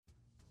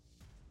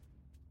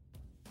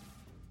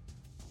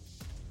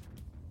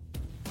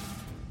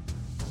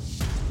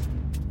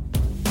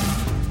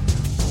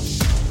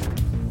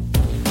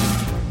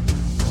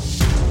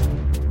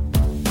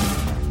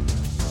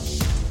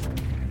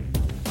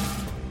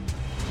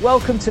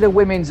Welcome to the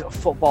Women's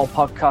Football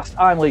Podcast.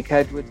 I'm Luke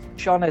Edwards.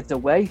 Shauna's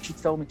away. She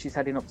told me she's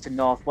heading up to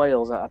North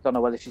Wales. I don't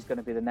know whether she's going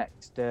to be the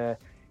next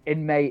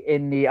inmate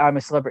in the I'm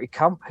a Celebrity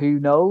camp. Who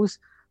knows?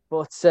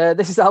 But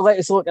this is our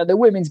latest look at the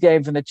women's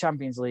game from the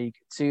Champions League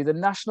to the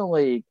National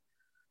League.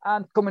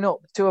 And coming up,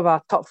 two of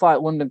our top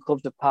flight London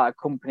clubs have parted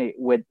company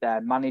with their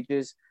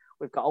managers.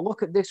 We've got a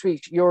look at this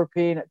week's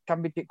European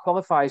Championship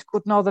qualifiers.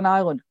 Could Northern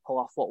Ireland pull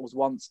off what was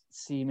once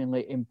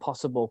seemingly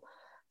impossible?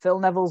 Phil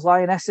Neville's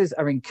Lionesses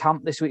are in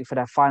camp this week for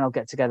their final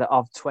get-together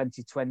of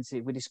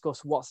 2020. We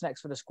discuss what's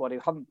next for the squad who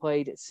haven't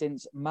played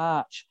since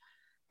March.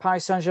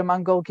 Paris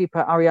Saint-Germain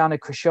goalkeeper Ariana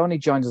Crescioni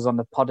joins us on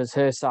the pod as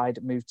her side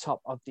moved top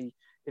of the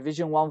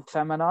Division 1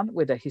 Feminine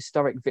with a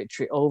historic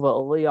victory over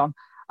Lyon.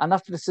 And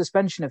after the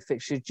suspension of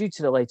fixtures due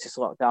to the latest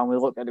lockdown, we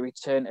look at the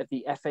return of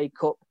the FA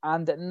Cup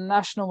and the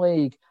National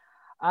League.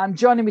 And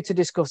joining me to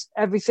discuss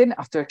everything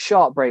after a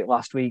short break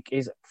last week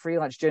is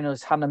freelance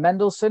journalist Hannah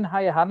Mendelsohn.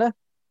 Hiya, Hannah.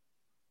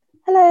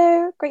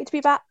 Hello, great to be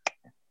back.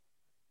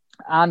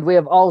 And we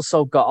have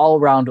also got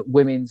all-round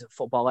women's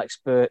football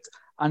expert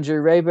Andrew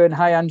Rayburn.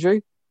 Hi,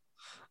 Andrew.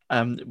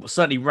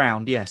 Certainly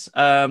round, yes.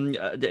 Hello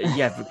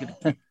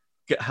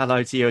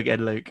to you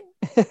again, Luke.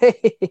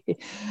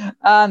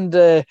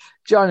 And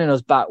joining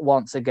us back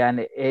once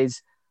again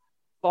is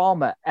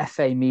former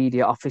FA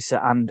media officer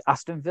and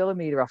Aston Villa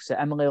media officer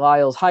Emily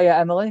Lyles. Hiya,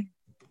 Emily.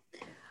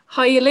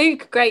 Hiya,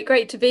 Luke.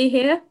 Great to be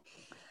here.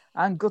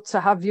 And good to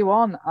have you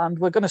on. And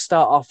we're going to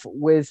start off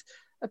with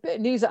a bit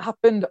of news that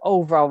happened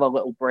over our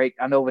little break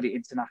and over the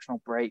international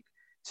break.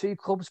 Two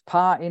clubs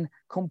parting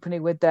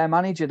company with their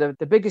manager.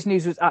 The biggest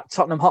news was at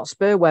Tottenham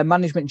Hotspur, where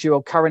management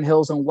duo Karen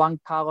Hills and Juan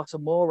Carlos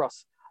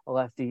Amoros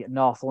left the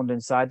North London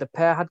side. The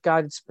pair had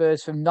guided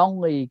Spurs from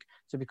non-league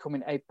to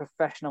becoming a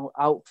professional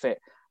outfit.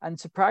 And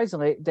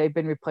surprisingly, they've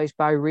been replaced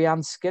by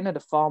Rhian Skinner, the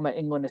former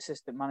England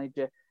assistant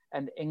manager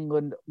and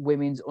England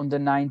women's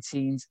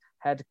under-19s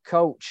head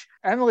coach.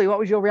 Emily, what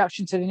was your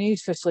reaction to the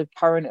news, firstly,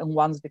 Karen and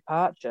Juan's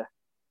departure?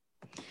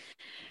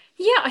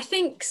 Yeah, I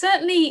think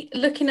certainly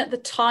looking at the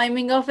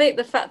timing of it,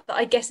 the fact that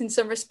I guess in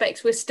some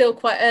respects we're still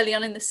quite early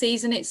on in the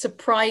season, it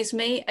surprised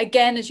me.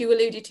 Again, as you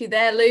alluded to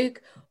there,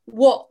 Luke,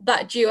 what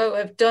that duo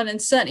have done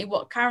and certainly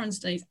what Karen's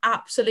done is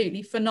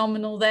absolutely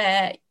phenomenal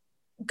there.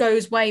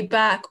 Goes way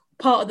back,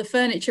 part of the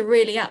furniture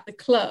really at the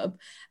club.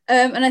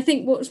 And I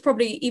think what was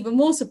probably even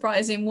more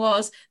surprising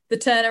was the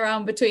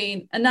turnaround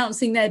between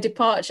announcing their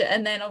departure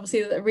and then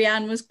obviously that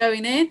Rhian was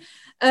going in.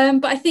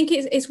 But I think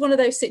it's one of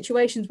those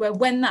situations where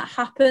when that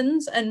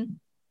happens, and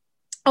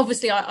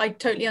obviously I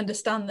totally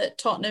understand that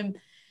Tottenham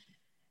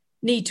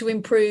need to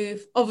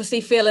improve,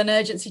 obviously feel an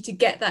urgency to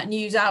get that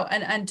news out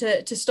and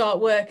to start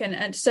work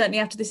and certainly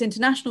after this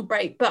international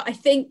break. But I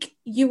think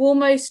you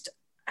almost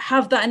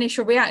have that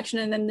initial reaction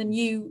and then the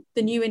new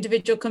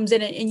individual comes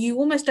in and you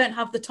almost don't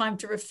have the time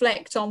to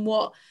reflect on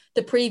what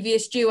the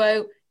previous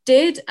duo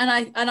did. And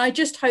I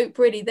just hope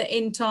really that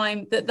in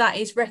time that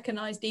is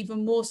recognised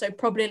even more so,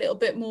 probably a little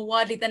bit more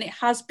widely than it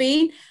has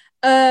been.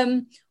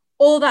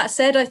 All that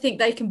said, I think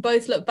they can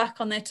both look back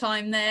on their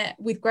time there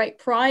with great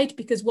pride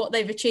because what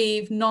they've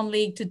achieved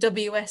non-league to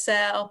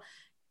WSL,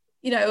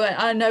 you know,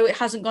 I know it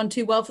hasn't gone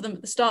too well for them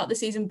at the start of the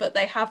season, but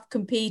they have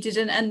competed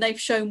and they've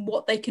shown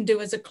what they can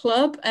do as a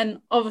club. And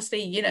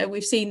obviously, you know,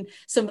 we've seen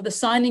some of the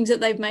signings that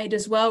they've made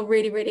as well.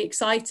 Really, really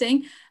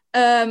exciting.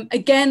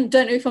 Again,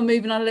 don't know if I'm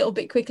moving on a little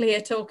bit quickly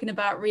here talking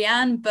about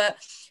Rhian, but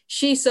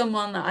she's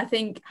someone that I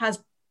think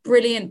has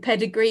brilliant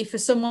pedigree for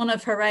someone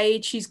of her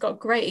age. She's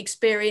got great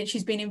experience.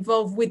 She's been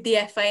involved with the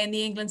FA and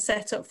the England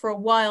setup for a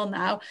while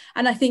now.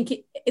 And I think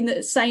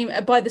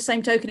by the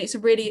same token, it's a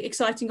really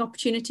exciting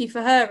opportunity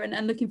for her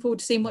and looking forward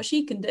to seeing what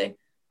she can do.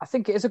 I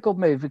think it is a good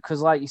move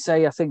because, like you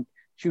say, I think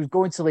she was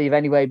going to leave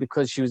anyway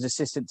because she was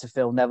assistant to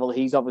Phil Neville.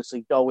 He's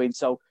obviously going.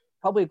 So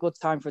probably a good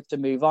time for her to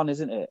move on,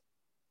 isn't it?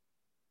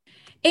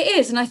 It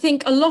is. And I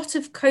think a lot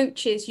of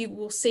coaches you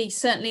will see,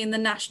 certainly in the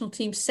national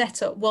team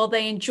setup, while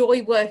they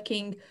enjoy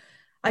working,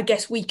 I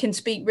guess we can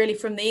speak really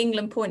from the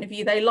England point of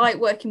view. They like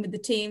working with the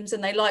teams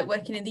and they like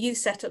working in the youth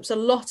setups. A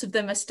lot of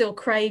them are still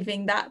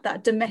craving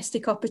that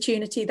domestic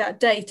opportunity, that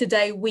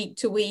day-to-day,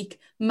 week-to-week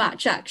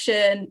match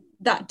action,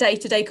 that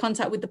day-to-day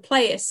contact with the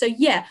players. So,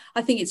 yeah,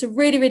 I think it's a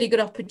really, really good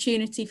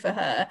opportunity for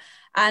her.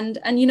 And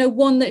you know,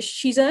 one that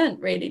she's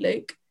earned, really,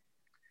 Luke.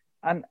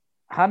 And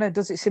Hannah,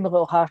 does it seem a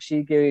little harsh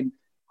you going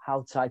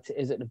how tight it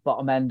is at the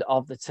bottom end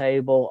of the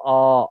table,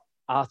 or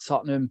are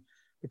Tottenham,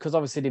 because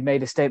obviously they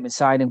made a statement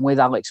signing with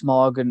Alex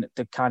Morgan,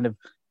 they're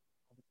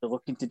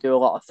looking to do a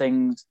lot of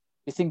things. Do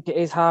you think it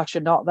is harsh or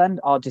not then?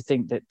 Or do you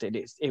think that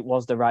it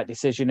was the right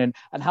decision? And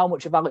how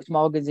much of Alex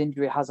Morgan's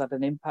injury has had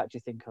an impact, do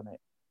you think, on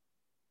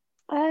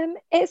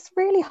it? It's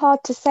really hard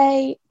to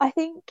say. I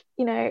think,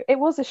 you know, it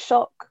was a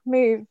shock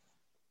move.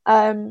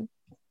 And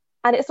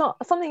it's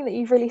not something that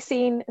you've really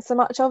seen so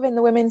much of in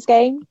the women's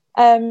game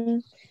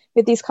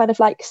with these kind of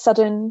like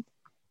sudden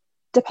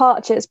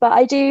departures, but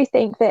I do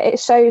think that it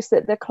shows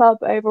that the club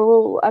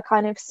overall are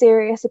kind of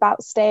serious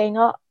about staying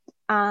up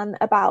and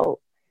about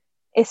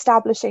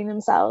establishing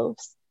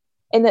themselves,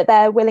 in that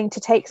they're willing to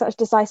take such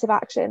decisive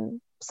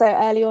action so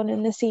early on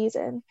in the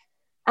season.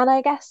 And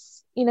I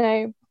guess,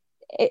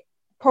 it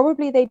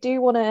probably they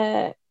do want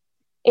to,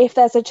 if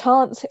there's a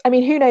chance, I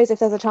mean, who knows if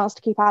there's a chance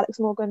to keep Alex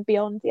Morgan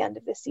beyond the end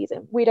of this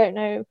season. We don't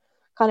know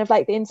kind of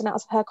like the ins and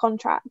outs of her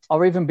contract.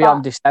 Or even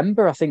beyond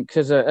December, I think,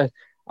 because I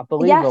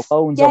believe her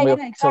loan's only up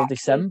until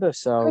December.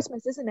 So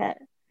Christmas, isn't it?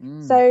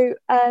 So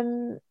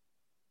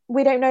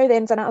we don't know the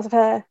ins and outs of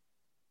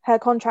her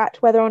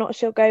contract, whether or not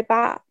she'll go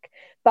back.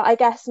 But I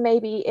guess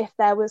maybe if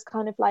there was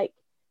kind of like,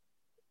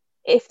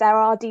 if there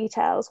are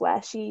details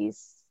where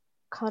she's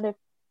kind of,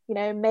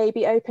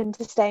 maybe open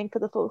to staying for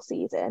the full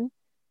season,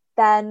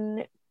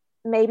 then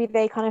maybe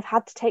they kind of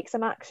had to take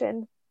some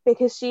action,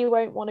 because she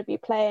won't want to be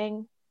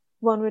playing,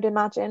 one would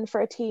imagine,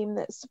 for a team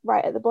that's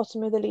right at the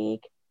bottom of the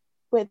league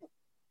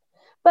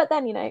but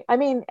then, I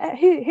mean,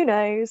 who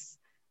knows?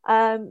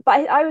 But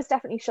I was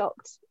definitely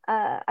shocked.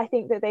 I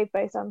think that they've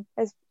both done,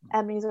 as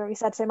Emily's already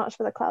said, so much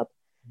for the club.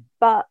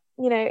 But,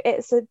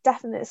 it's a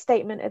definite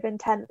statement of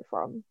intent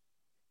from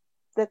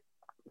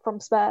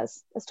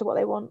Spurs as to what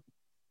they want.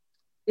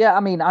 Yeah,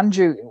 I mean,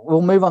 Andrew,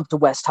 we'll move on to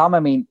West Ham.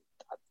 I mean,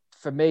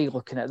 for me,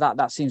 looking at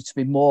that seems to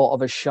be more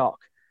of a shock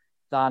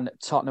than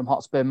Tottenham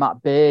Hotspur.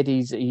 Matt Beard,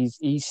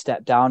 he's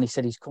stepped down. He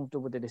said he's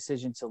comfortable with the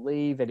decision to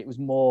leave, and it was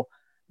more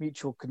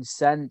mutual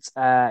consent.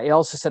 He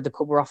also said the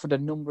club were offered a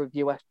number of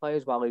US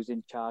players while he was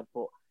in charge,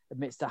 but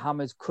admits the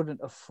Hammers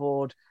couldn't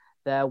afford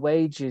their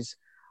wages.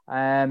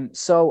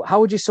 So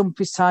how would you sum up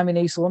his time in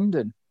East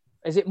London?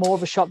 Is it more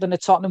of a shock than the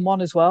Tottenham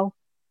one as well?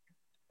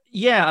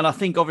 Yeah, and I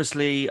think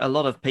obviously a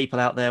lot of people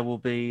out there will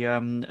be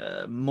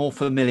more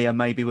familiar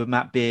maybe with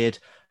Matt Beard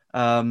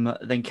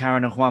than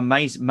Karen and Juan,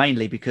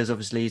 mainly because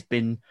obviously he's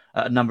been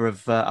at a number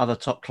of other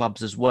top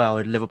clubs as well,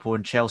 in Liverpool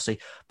and Chelsea,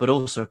 but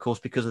also, of course,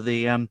 because of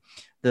the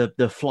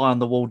fly on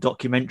the wall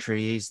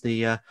documentary. He's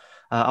the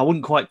I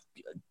wouldn't quite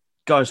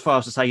go as far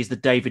as to say he's the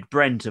David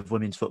Brent of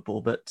women's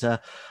football, but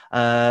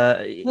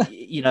certainly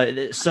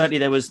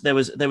there was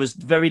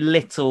very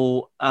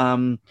little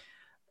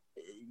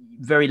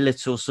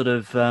sort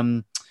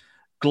of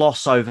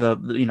gloss over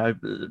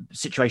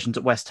situations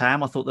at West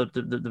Ham. I thought that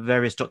the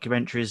various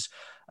documentaries,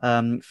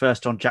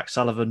 first on Jack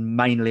Sullivan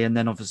mainly, and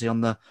then obviously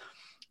on the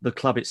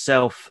club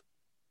itself,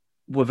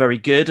 were very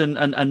good.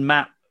 And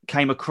Matt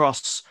came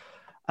across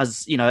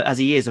as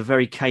he is a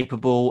very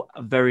capable,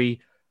 a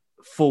very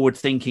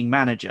forward-thinking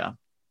manager.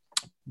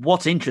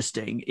 What's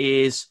interesting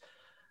is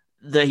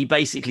that he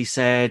basically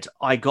said,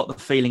 I got the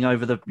feeling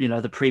over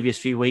the previous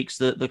few weeks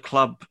that the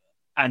club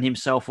and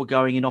himself were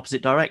going in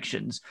opposite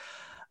directions.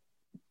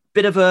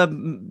 Bit of a,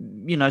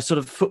 sort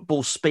of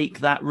football speak,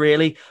 that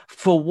really.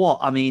 For what?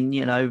 I mean,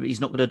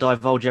 he's not going to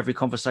divulge every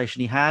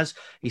conversation he has.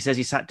 He says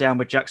he sat down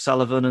with Jack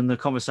Sullivan and the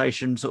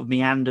conversation sort of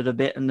meandered a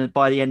bit. And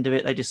by the end of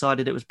it, they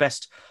decided it was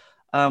best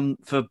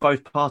for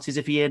both parties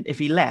if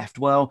he left.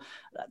 Well,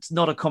 that's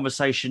not a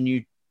conversation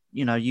you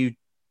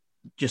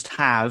just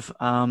have.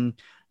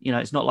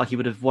 It's not like he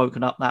would have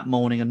woken up that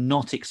morning and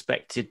not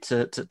expected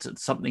to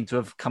something to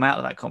have come out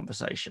of that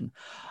conversation.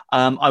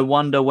 I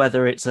wonder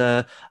whether it's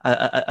a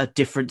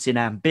difference in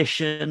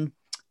ambition.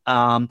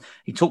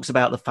 He talks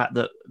about the fact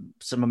that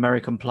some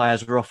American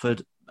players were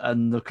offered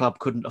and the club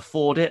couldn't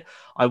afford it.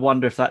 I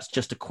wonder if that's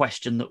just a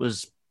question that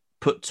was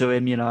put to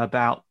him,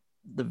 about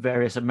the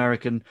various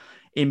American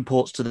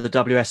imports to the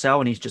WSL,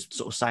 and he's just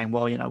sort of saying,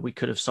 well, we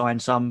could have signed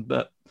some,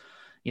 but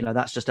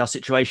that's just our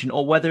situation.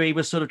 Or whether he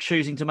was sort of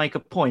choosing to make a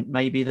point,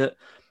 maybe that,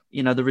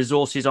 the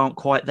resources aren't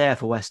quite there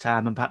for West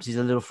Ham, and perhaps he's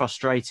a little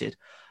frustrated.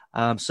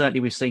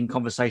 Certainly we've seen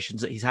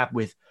conversations that he's had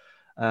with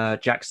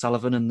Jack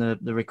Sullivan and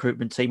the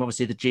recruitment team.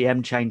 Obviously the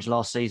GM changed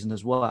last season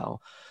as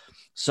well.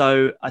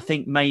 So I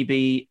think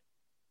maybe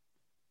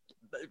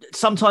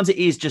sometimes it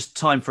is just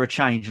time for a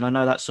change. And I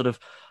know that's sort of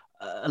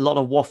a lot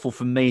of waffle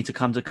from me to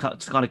kind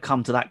of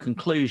come to that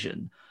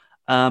conclusion.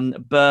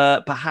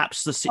 But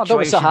perhaps the situation...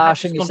 Don't be so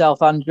harsh on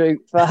yourself, Andrew.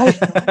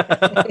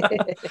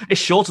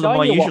 It's shorter than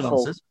my usual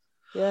answers.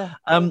 Yeah.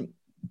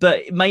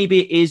 But maybe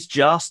it is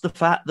just the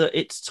fact that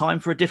it's time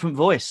for a different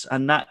voice,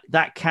 and that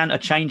a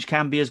change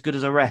can be as good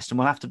as a rest. And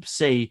we'll have to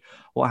see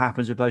what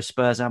happens with both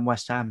Spurs and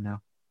West Ham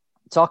now.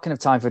 Talking of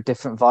time for a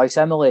different voice,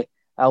 Emily,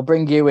 I'll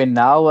bring you in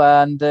now.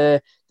 And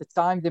the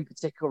Times in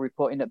particular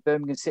reporting that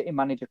Birmingham City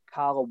manager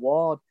Carla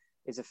Ward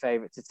is a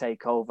favourite to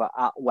take over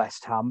at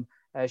West Ham.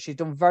 She's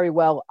done very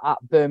well at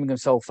Birmingham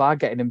so far,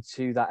 getting them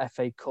to that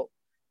FA Cup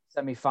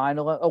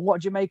semi-final. And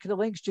what do you make of the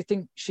links? Do you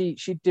think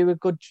she'd do a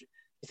good? Do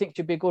you think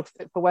she'd be a good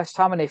fit for West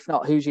Ham? And if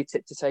not, who's your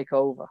tip to take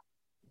over?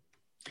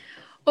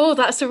 Oh,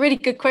 that's a really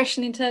good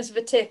question in terms of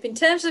a tip. In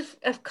terms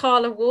of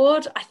Carla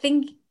Ward, I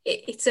think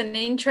it's an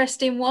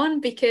interesting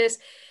one because,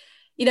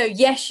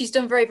 yes, she's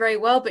done very, very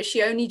well, but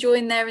she only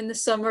joined there in the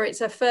summer. It's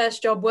her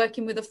first job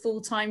working with a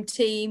full-time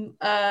team.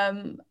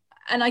 And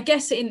I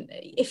guess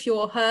if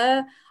you're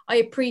her, I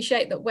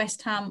appreciate that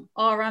West Ham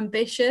are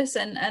ambitious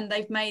and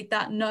they've made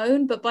that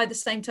known. But by the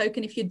same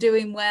token, if you're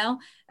doing well,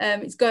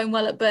 it's going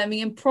well at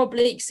Birmingham,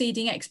 probably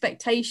exceeding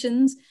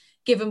expectations,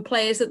 given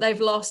players that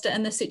they've lost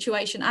and the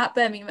situation at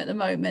Birmingham at the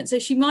moment. So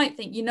she might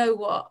think, you know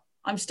what,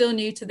 I'm still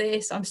new to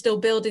this. I'm still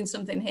building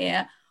something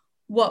here.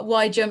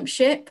 why jump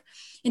ship?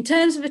 In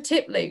terms of a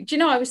tip, Luke, do you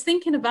know, I was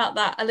thinking about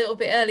that a little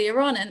bit earlier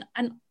on,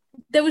 and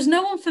there was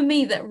no one for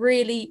me that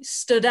really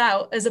stood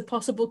out as a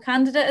possible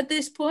candidate at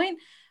this point.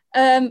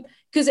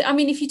 Because, I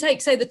mean, if you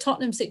take, say, the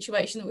Tottenham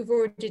situation that we've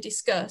already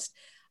discussed,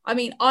 I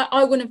mean,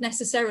 I wouldn't have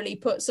necessarily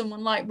put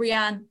someone like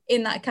Rianne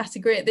in that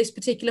category at this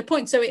particular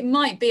point. So it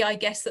might be, I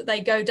guess, that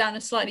they go down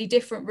a slightly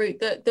different route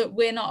that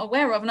we're not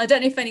aware of. And I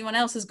don't know if anyone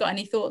else has got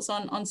any thoughts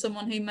on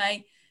someone who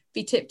may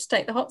be tipped to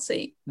take the hot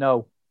seat.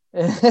 No.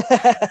 I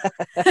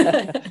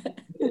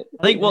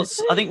think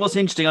what's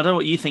interesting, I don't know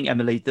what you think,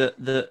 Emily,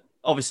 that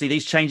obviously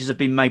these changes have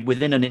been made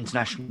within an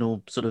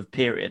international sort of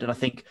period. And I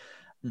think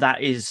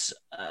that is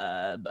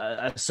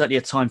certainly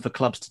a time for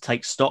clubs to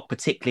take stock,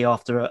 particularly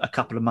after a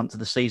couple of months of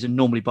the season.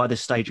 Normally by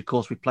this stage, of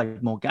course, we've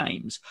played more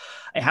games.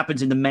 It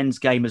happens in the men's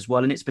game as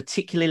well. And it's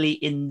particularly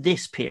in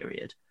this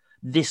period,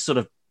 this sort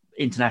of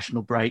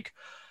international break,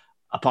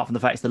 apart from the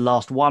fact it's the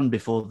last one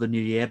before the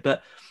new year,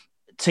 but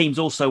teams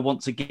also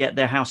want to get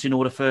their house in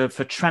order for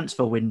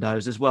transfer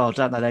windows as well,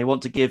 don't they? They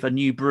want to give a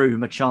new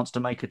broom a chance to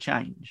make a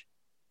change.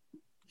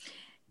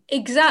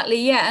 Exactly,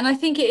 yeah. And I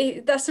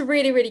think that's a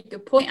really, really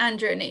good point,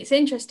 Andrew. And it's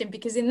interesting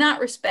because in that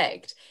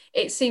respect,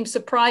 it seems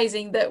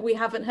surprising that we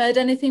haven't heard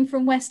anything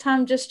from West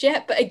Ham just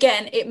yet. But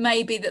again, it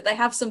may be that they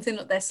have something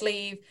up their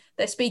sleeve.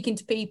 They're speaking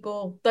to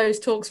people. Those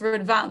talks are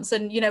advanced.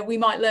 And, you know, we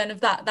might learn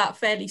of that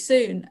fairly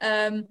soon.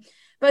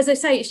 But as I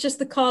say, it's just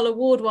the Carla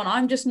Ward one.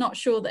 I'm just not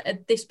sure that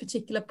at this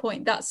particular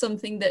point, that's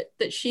something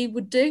that she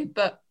would do.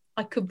 But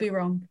I could be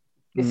wrong.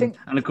 You think?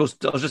 And of course,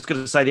 I was just going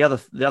to say the other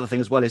thing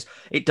as well is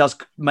it does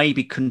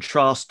maybe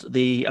contrast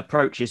the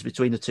approaches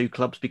between the two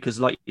clubs because,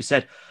 like you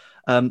said,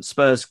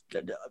 Spurs,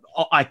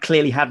 I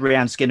clearly had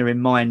Rianne Skinner in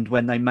mind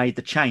when they made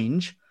the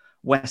change.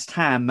 West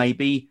Ham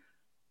maybe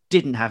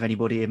didn't have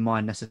anybody in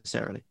mind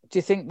necessarily. Do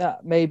you think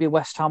that maybe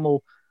West Ham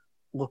will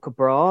look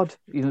abroad?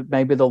 You know,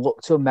 maybe they'll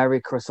look to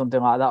America or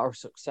something like that, or a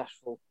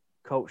successful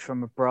coach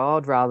from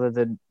abroad rather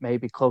than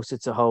maybe closer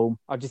to home?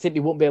 Or do you think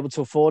they wouldn't be able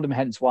to afford him,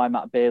 hence why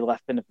Matt Beard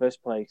left in the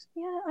first place?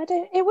 Yeah,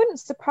 it wouldn't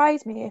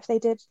surprise me if they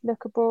did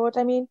look abroad.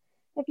 I mean,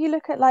 if you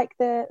look at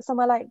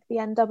somewhere like the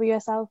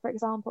NWSL, for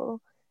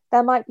example,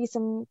 there might be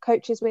some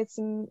coaches with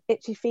some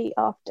itchy feet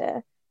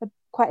after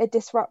quite a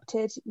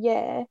disrupted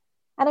year.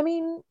 And I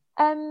mean,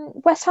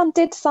 West Ham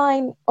did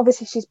sign,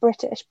 obviously she's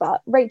British,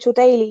 but Rachel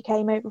Daly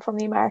came over from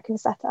the American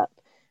setup,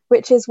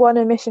 which is one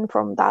omission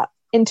from that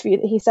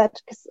interview that he said,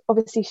 because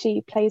obviously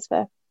she plays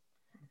for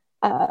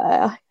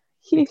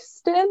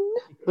Houston.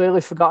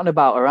 Clearly forgotten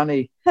about her, hasn't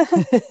he?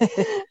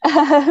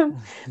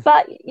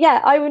 But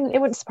yeah, it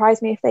wouldn't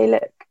surprise me if they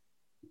look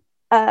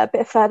a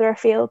bit further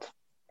afield.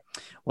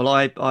 Well,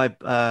 I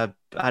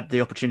had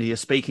the opportunity of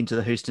speaking to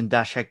the Houston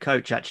Dash head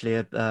coach,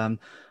 actually,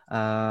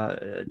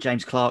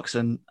 James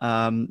Clarkson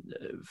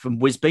from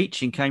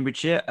Wisbeach in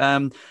Cambridgeshire,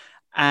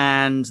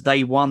 and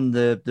they won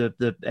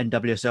the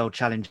NWSL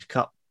Challenge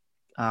Cup,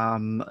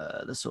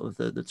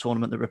 the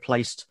tournament that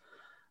replaced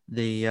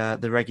the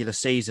regular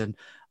season,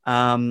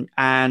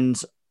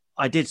 and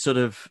I did sort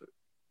of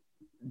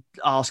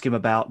ask him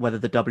about whether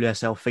the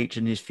WSL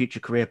featured in his future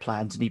career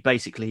plans, and he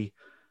basically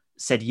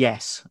said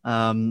yes,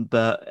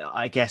 but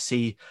I guess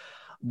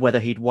whether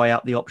he'd weigh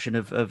up the option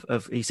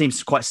of he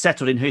seems quite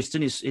settled in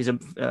Houston. His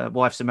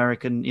wife's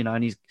American, you know,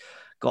 and he's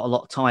got a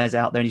lot of ties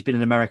out there, and he's been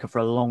in America for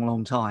a long,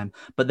 long time.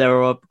 But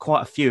there are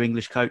quite a few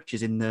English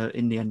coaches in the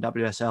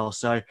NWSL,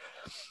 so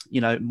you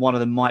know, one of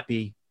them might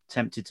be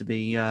tempted to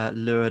be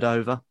lured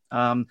over.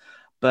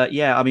 But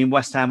yeah, I mean,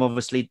 West Ham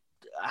obviously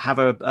have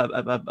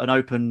an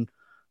open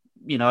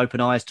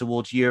eyes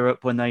towards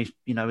Europe when they,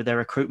 you know, with their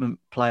recruitment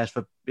players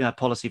for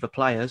policy for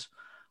players.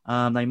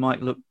 They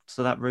might look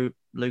to that route,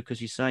 Luke,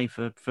 as you say,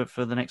 for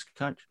the next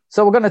coach.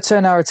 So we're going to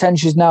turn our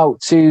attentions now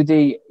to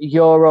the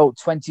Euro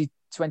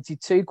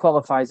 2022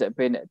 qualifiers that have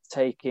been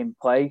taking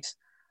place,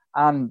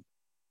 and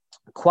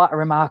quite a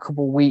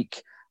remarkable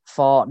week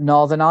for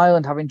Northern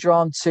Ireland, having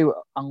drawn 2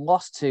 and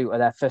lost 2 of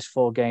their first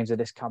 4 games of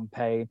this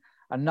campaign,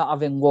 and not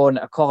having won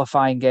a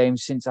qualifying game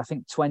since, I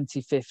think,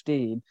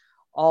 2015.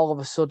 All of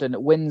a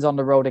sudden, wins on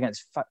the road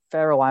against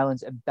Faroe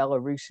Islands and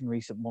Belarus in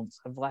recent months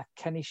have left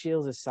Kenny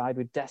Shields' side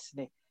with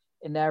destiny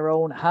in their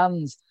own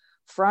hands.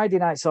 Friday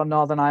night saw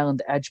Northern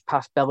Ireland edge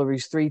past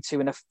Belarus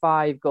 3-2 in a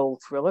 5-goal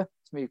thriller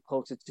to move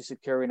closer to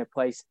securing a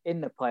place in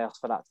the playoffs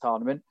for that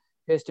tournament.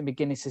 Kirsten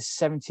McGuinness'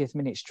 70th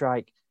minute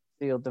strike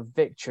sealed the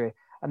victory.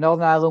 And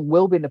Northern Ireland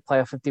will be in the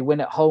playoff if they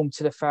win at home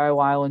to the Faroe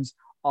Islands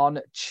on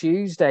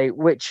Tuesday,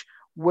 which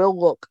will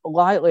look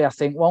likely, I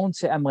think,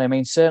 won't it, Emily? I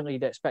mean, certainly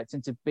they're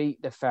expecting to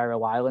beat the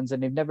Faroe Islands,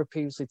 and they've never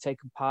previously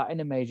taken part in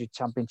a major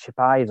championship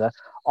either,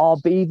 or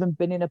even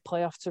been in a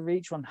playoff to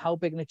reach one. How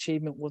big an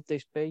achievement would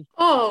this be?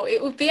 Oh,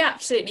 it would be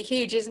absolutely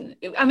huge, isn't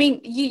it? I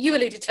mean, you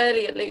alluded to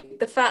earlier, Luke,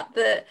 the fact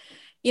that,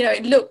 you know,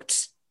 it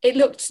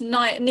looked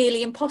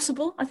nearly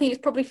impossible. I think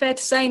it's probably fair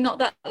to say not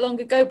that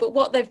long ago, but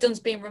what they've done has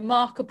been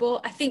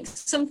remarkable. I think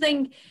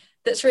something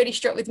that's really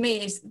struck with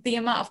me is the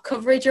amount of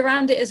coverage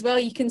around it as well.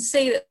 You can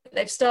see that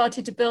they've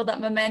started to build that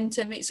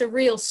momentum. It's a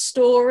real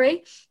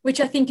story,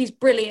 which I think is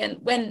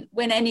brilliant. When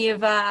any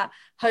of our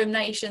home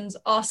nations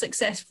are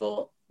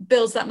successful,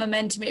 builds that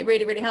momentum, it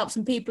really, really helps,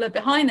 and people are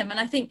behind them. And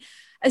I think,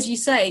 as you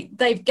say,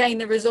 they've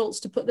gained the results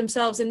to put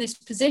themselves in this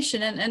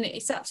position, and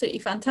it's absolutely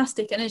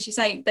fantastic. And as you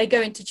say, they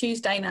go into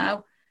Tuesday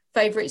now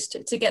favourites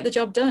to get the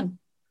job done.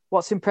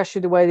 What's impressed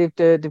you the way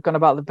they've gone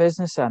about the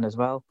business then as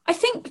well? I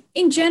think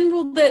in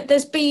general that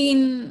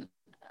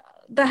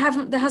there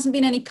hasn't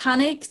been any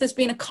panic. There's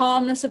been a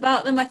calmness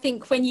about them. I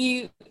think when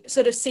you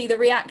sort of see the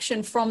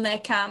reaction from their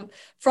camp,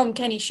 from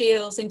Kenny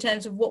Shields in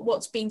terms of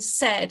what's been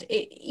said,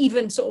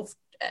 even sort of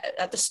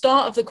at the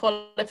start of the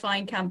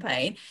qualifying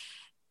campaign,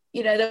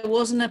 you know, there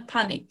wasn't a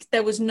panic.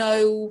 There was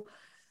no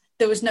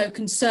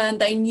concern.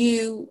 They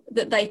knew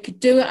that they could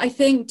do it, I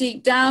think,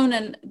 deep down,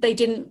 and they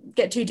didn't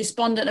get too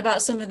despondent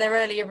about some of their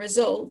earlier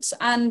results.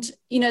 And,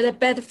 you know, they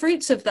bear the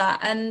fruits of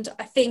that. And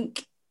I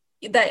think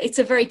that it's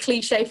a very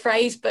cliche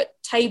phrase, but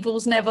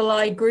tables never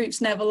lie,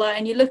 groups never lie.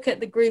 And you look at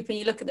the group and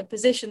you look at the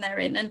position they're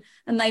in,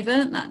 and they've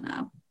earned that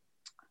now.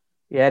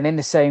 Yeah, and in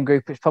the same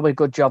group, it's probably a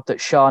good job that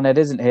Sinead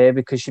isn't here,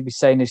 because she'd be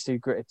saying this through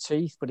gritted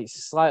teeth, but it's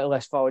a slightly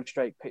less forward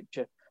straight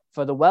picture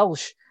for the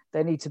Welsh.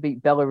 They need to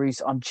beat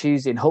Belarus on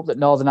Tuesday and hope that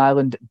Northern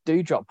Ireland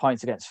do drop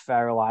points against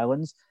Faroe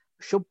Islands.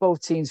 Should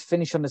both teams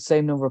finish on the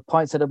same number of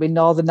points, it'll be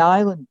Northern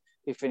Ireland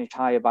who finish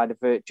higher by the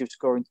virtue of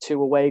scoring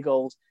 2 away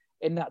goals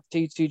in that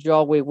 2-2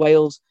 draw with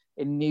Wales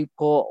in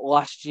Newport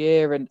last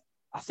year. And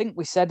I think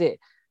we said it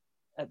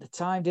at the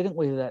time, didn't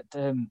we, that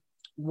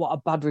what a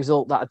bad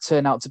result that had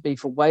turned out to be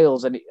for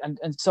Wales. And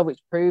so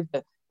it's proved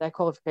that their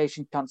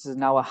qualification chances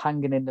now are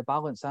hanging in the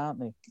balance, aren't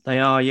they? They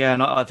are, yeah.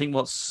 And I think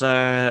what's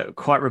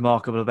quite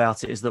remarkable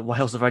about it is that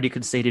Wales have only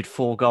conceded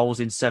 4 goals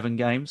in 7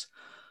 games.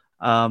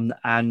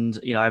 And,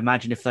 you know, I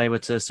imagine if they were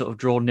to sort of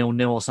draw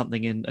 0-0 or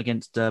something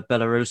against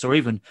Belarus, or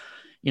even,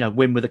 you know,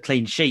 win with a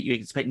clean sheet, you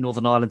expect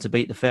Northern Ireland to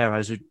beat the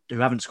Faroes, who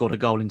haven't scored a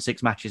goal in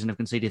 6 matches and have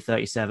conceded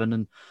 37.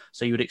 And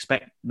so you would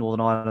expect Northern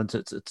Ireland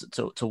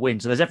to win.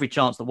 So there's every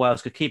chance that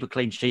Wales could keep a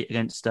clean sheet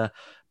against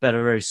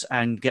Belarus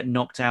and get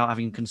knocked out,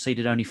 having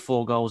conceded only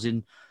 4 goals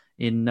in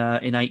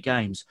 8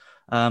 games.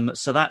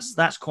 So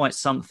that's quite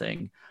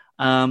something.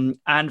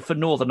 And for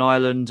Northern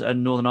Ireland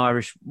and Northern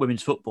Irish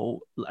women's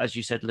football, as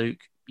you said,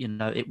 Luke, you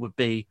know, it would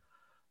be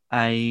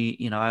a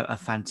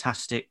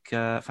fantastic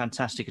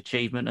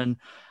achievement, and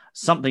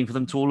something for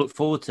them to all look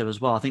forward to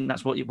as well. I think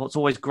that's what's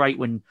always great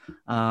when,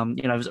 from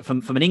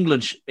an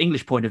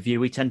English point of view,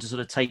 we tend to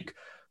sort of take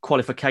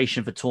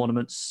qualification for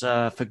tournaments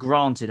for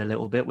granted a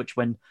little bit, which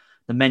when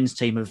the men's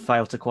team have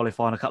failed to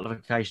qualify on a couple of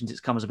occasions, it's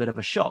come as a bit of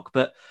a shock.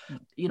 But,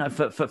 you know,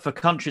 for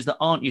countries that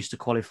aren't used to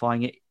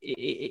qualifying, it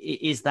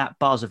is that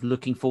buzz of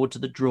looking forward to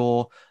the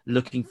draw,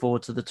 looking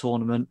forward to the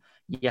tournament.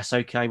 Yes,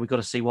 okay, we've got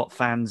to see what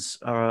fans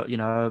are, you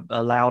know,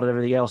 allowed and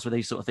everything else with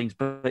these sort of things.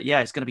 But yeah,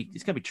 it's going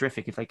to be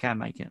terrific if they can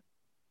make it.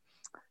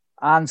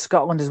 And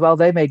Scotland as well,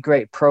 they made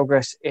great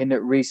progress in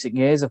recent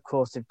years. Of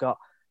course, they've got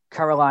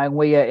Caroline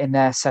Weir in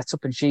their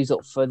setup, and she's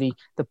up for the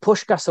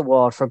Pushkas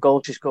Award for a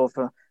goal she scored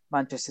for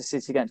Manchester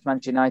City against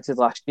Manchester United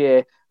last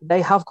year.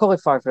 They have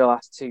qualified for the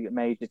last 2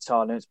 major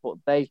tournaments, but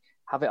they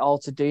have it all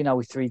to do now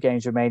with 3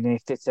 games remaining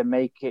if they're to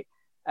make it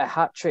a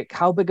hat-trick.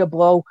 How big a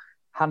blow,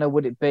 Hannah,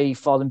 would it be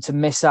for them to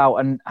miss out?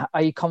 And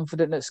are you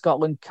confident that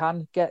Scotland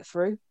can get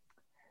through?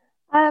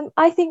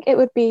 I think it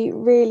would be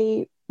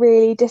really,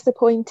 really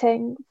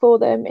disappointing for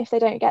them if they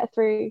don't get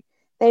through.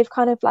 They've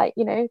kind of like,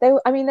 you know, they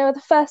were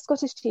the first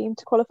Scottish team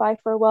to qualify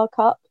for a World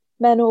Cup,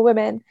 men or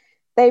women.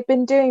 They've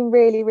been doing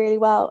really, really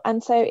well.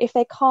 And so if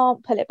they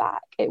can't pull it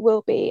back, it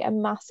will be a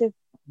massive,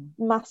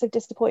 massive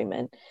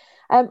disappointment.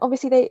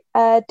 Obviously,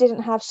 they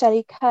didn't have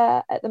Shelley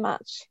Kerr at the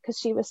match because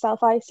she was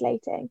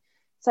self-isolating.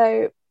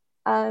 So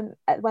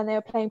when they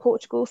were playing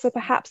Portugal, so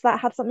perhaps that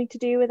had something to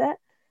do with it.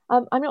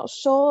 I'm not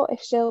sure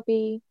if she'll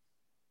be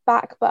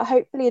back, but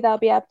hopefully they'll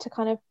be able to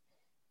kind of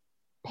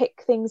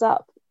pick things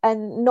up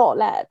and not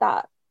let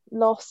that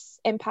loss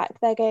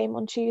impact their game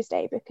on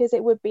Tuesday, because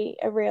it would be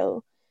a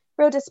real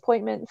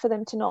disappointment for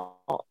them to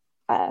not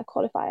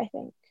qualify, I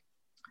think.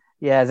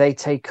 Yeah, they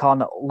take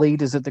on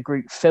leaders of the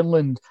group,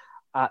 Finland,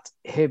 at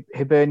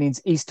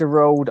Hibernian's Easter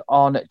Road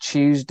on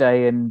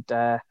Tuesday, and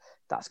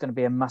that's going to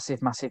be a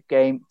massive, massive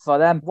game for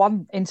them.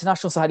 One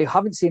international side who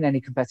haven't seen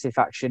any competitive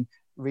action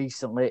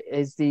recently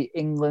is the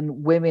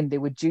England women. They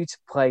were due to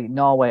play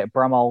Norway at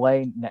Bramall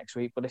Lane next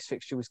week, but this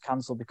fixture was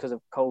cancelled because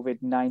of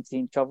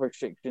COVID-19 travel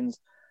restrictions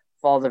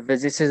for the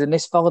visitors, and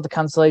this followed the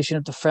cancellation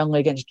of the friendly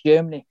against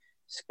Germany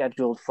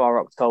scheduled for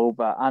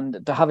October. And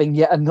they're having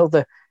yet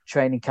another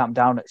training camp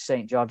down at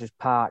St George's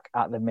Park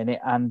at the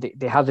minute, and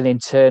they had an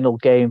internal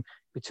game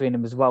between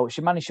them as well, which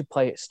they managed to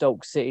play at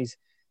Stoke City's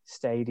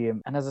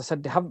stadium. And as I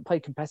said, they haven't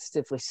played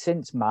competitively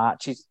since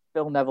March.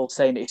 Phil Neville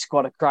saying that his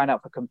squad are crying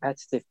out for a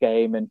competitive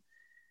game, and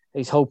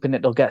he's hoping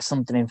that they'll get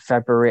something in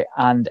February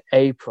and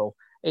April.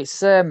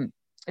 It's a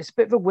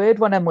bit of a weird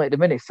one, Emily, at the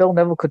minute. Phil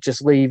Neville could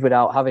just leave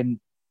without having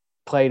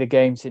played a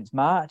game since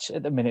March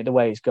at the minute, the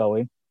way it's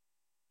going.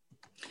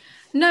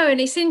 No,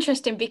 and it's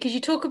interesting because you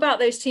talk about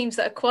those teams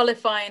that are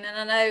qualifying,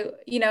 and I know,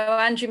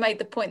 Andrew made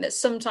the point that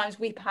sometimes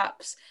we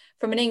perhaps,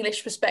 from an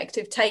English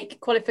perspective, take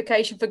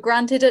qualification for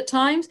granted at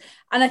times.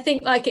 And I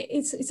think like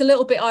it's a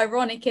little bit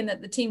ironic in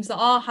that the teams that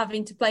are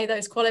having to play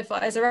those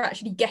qualifiers are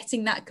actually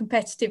getting that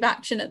competitive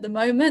action at the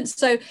moment.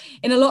 So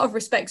in a lot of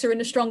respects are in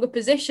a stronger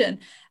position.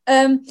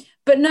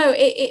 But no,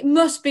 it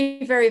must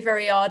be very,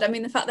 very hard. I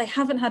mean, the fact they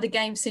haven't had a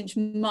game since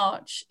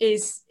March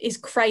is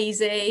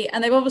crazy.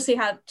 And they've obviously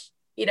had,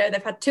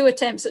 they've had 2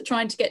 attempts at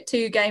trying to get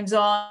 2 games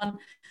on,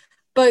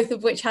 both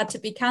of which had to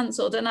be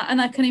cancelled. And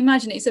I can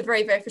imagine it's a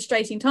very, very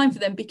frustrating time for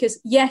them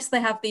because, yes,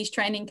 they have these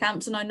training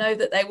camps and I know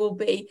that they will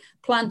be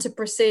planned to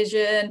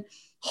precision,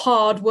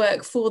 hard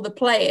work for the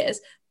players,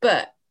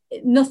 but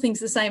nothing's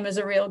the same as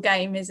a real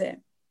game, is it?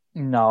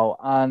 No,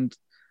 and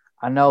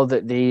I know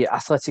that the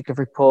Athletic have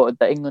reported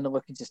that England are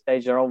looking to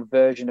stage their own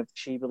version of the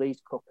She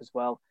Believes Cup as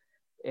well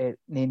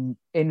in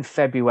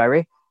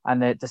February.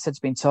 And there said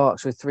to be in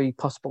talks with 3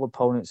 possible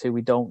opponents who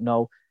we don't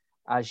know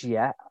as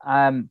yet.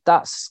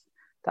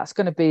 That's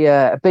going to be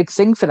a big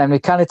thing for them.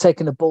 They've kind of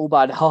taken the bull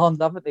by the horns,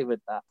 haven't they,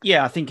 with that?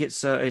 Yeah, I think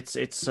it's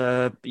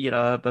a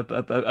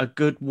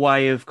good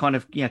way of kind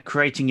of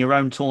creating your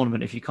own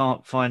tournament. If you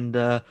can't find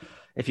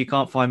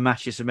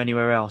matches from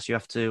anywhere else, you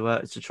have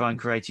to try and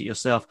create it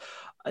yourself.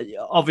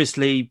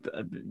 Obviously,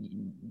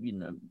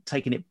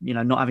 taking it,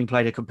 not having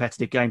played a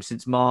competitive game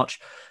since March,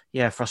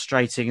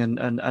 frustrating.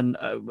 And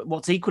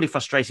what's equally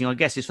frustrating, I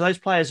guess, is for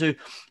those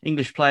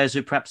English players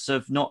who perhaps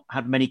have not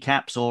had many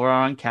caps or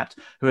are uncapped,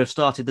 who have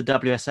started the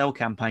WSL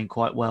campaign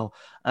quite well.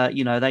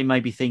 They may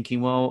be thinking,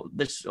 well,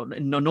 this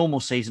in a normal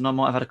season, I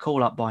might have had a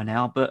call up by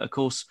now. But of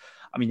course,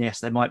 I mean, yes,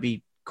 they might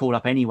be called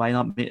up anyway,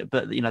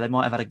 but they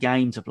might have had a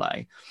game to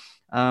play.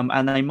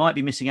 And they might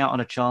be missing out on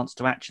a chance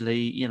to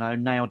actually,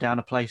 nail down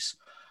a place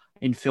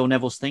in Phil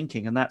Neville's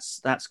thinking, and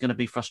that's going to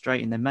be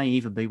frustrating. There may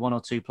even be 1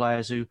 or 2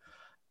 players who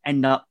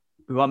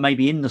are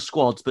maybe in the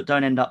squads but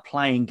don't end up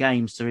playing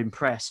games to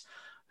impress,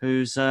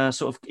 whose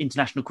sort of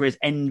international careers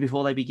end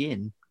before they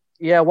begin.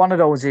 Yeah, one of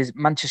those is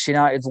Manchester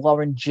United's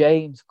Lauren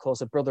James. Of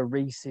course, her brother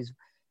Reece is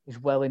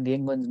well in the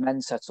England's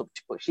men's setup,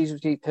 but she's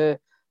received her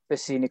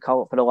senior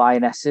call up for the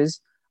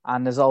Lionesses.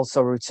 And there's also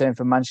a return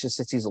from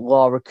Manchester City's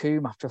Laura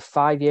Coombe after a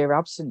 5-year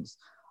absence.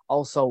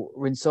 Also,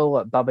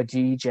 Rinsola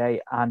Babajide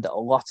and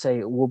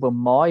Lotte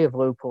Wubben-Moy of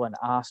Liverpool and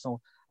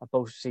Arsenal have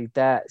both received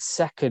their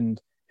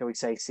second, shall we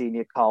say,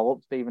 senior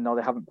call-ups, even though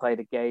they haven't played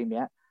a game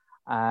yet.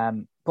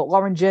 But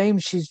Lauren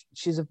James,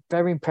 she's a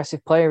very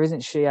impressive player, isn't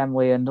she,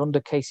 Emily? And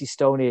under Casey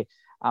Stoney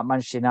at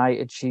Manchester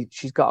United,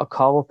 she's got a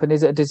call-up, and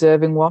is it a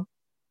deserving one?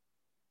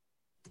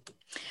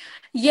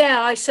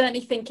 Yeah, I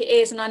certainly think it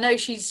is, and I know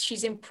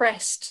she's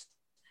impressed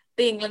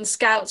the England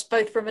scouts,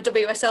 both from her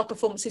WSL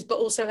performances, but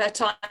also her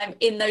time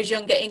in those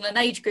younger England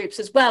age groups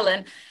as well.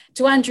 And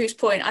to Andrew's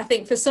point, I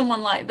think for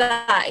someone like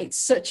that, it's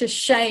such a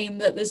shame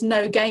that there's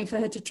no game for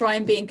her to try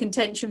and be in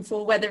contention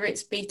for, whether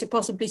it's be to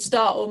possibly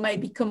start or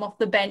maybe come off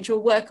the bench or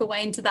work her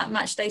way into that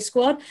match day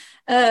squad.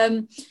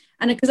 And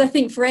because I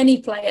think for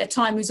any player,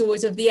 time is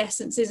always of the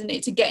essence, isn't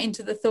it, to get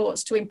into the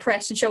thoughts, to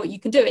impress and show what you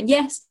can do. And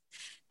yes,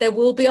 there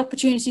will be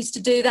opportunities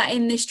to do that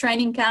in this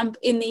training camp,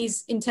 in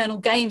these internal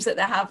games that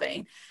they're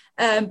having.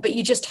 But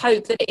you just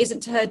hope that it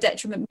isn't to her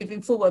detriment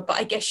moving forward. But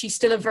I guess she's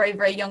still a very,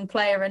 very young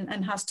player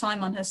and has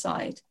time on her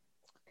side.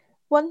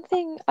 One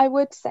thing I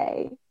would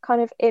say,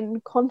 kind of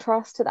in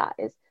contrast to that,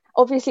 is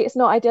obviously it's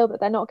not ideal that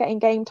they're not getting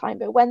game time,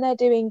 but when they're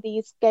doing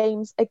these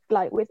games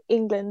like with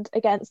England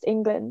against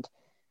England,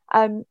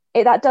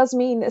 that does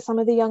mean that some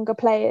of the younger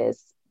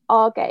players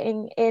are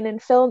getting in.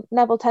 And Phil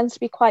Neville tends to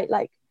be quite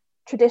like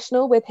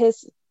traditional with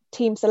his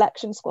team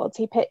selection squads.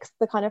 He picks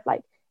the kind of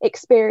like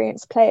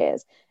experienced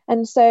players.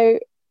 And so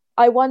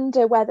I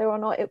wonder whether or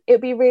not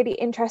it'd be really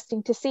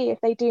interesting to see,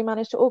 if they do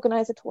manage to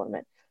organise a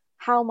tournament,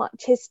 how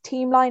much his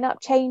team lineup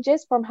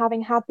changes from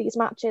having had these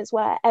matches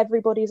where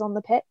everybody's on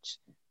the pitch.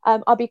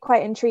 I'll be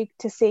quite intrigued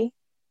to see.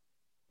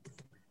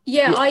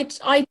 Yeah, I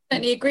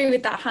certainly agree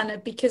with that, Hannah,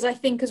 because I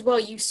think as well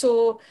you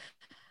saw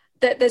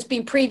that there's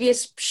been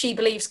previous She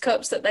Believes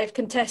Cups that they've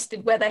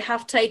contested where they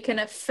have taken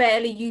a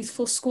fairly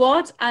youthful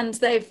squad and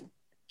they've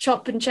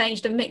chopped and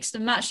changed and mixed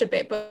and matched a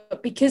bit,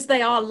 but because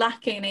they are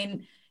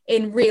lacking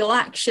in real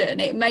action,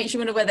 it makes you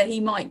wonder whether he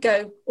might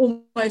go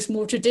almost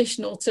more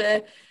traditional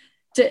to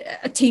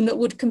a team that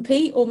would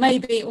compete, or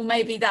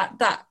maybe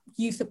that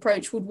youth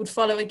approach would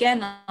follow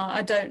again.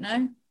 I don't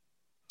know.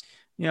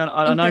 Yeah,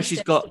 I know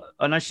she's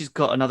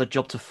got another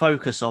job to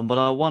focus on, but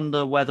I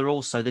wonder whether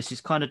also this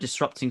is kind of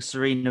disrupting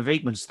Serena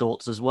Wiedmann's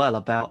thoughts as well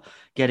about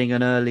getting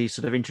an early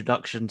sort of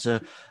introduction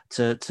to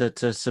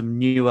some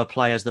newer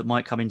players that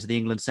might come into the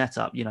England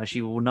setup.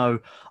 She will know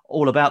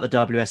all about the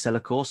WSL,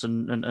 of course,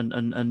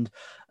 and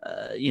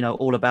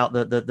all about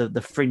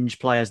the fringe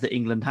players that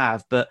England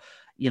have, but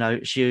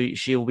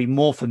she'll be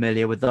more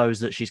familiar with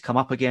those that she's come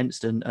up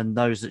against and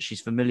those that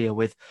she's familiar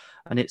with.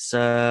 And it's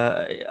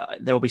there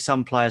will be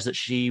some players that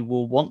she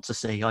will want to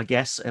see, I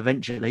guess,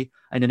 eventually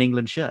in an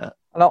England shirt.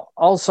 And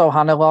also,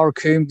 Hannah, Laura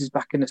Coombs is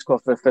back in the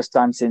squad for the first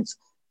time since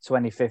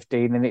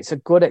 2015, and it's a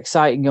good,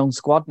 exciting young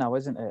squad now,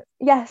 isn't it?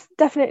 Yes,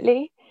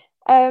 definitely.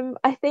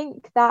 I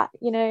think that,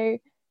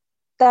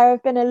 there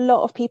have been a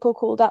lot of people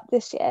called up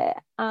this year,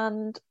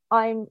 and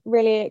I'm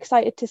really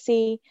excited to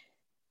see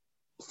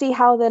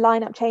how the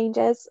lineup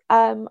changes.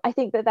 I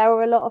think that there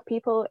were a lot of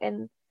people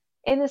in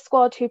the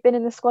squad who've been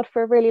in the squad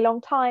for a really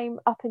long time,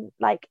 up in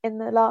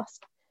the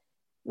last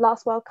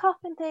World Cup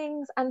and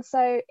things, and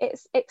so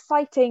it's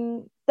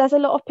exciting. There's a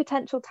lot of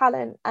potential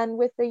talent, and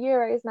with the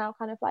Euros now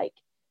kind of a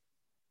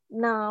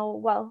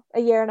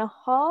year and a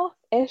half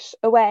ish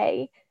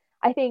away,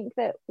 I think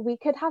that we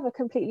could have a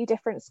completely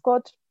different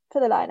squad for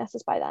the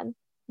Lionesses by then,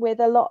 there's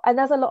a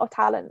lot of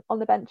talent on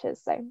the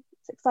benches, so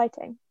it's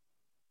exciting.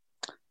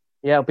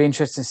 Yeah, it'll be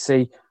interesting to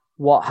see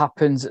what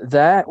happens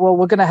there. Well,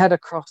 we're going to head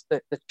across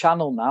the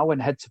channel now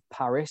and head to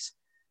Paris.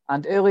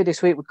 And earlier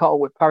this week, we caught up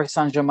with Paris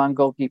Saint-Germain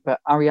goalkeeper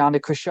Ariana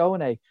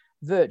Crocione,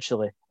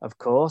 virtually, of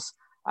course.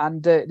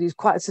 And it was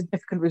quite a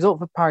significant result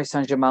for Paris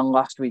Saint-Germain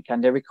last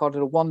weekend. They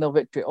recorded a 1-0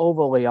 victory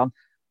over Lyon,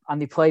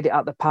 and they played it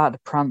at the Parc des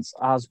Princes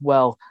as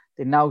well.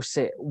 They now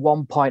sit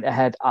 1 point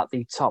ahead at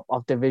the top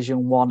of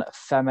Division 1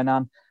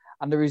 Feminine.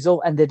 And the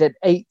result ended an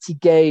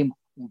 80-game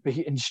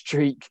beaten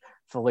streak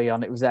for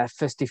Lyon. It was their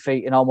first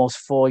defeat in almost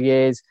 4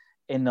 years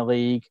in the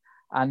league.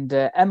 And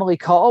Emily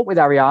caught up with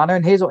Ariana,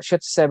 and here's what she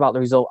had to say about the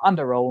result and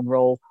her own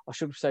role, or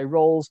should we say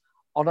roles,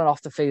 on and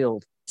off the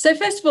field. So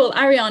first of all,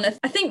 Ariana,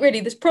 I think really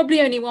there's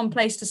probably only one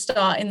place to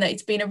start, in that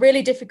it's been a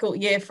really difficult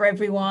year for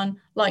everyone.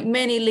 Like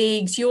many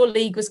leagues, your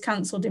league was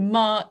cancelled in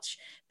March.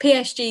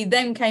 PSG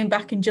then came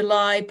back in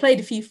July, played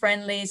a few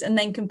friendlies, and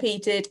then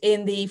competed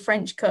in the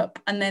French Cup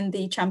and then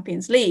the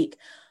Champions League.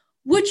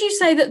 Would you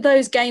say that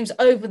those games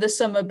over the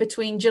summer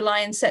between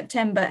July and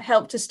September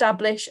helped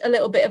establish a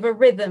little bit of a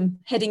rhythm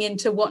heading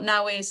into what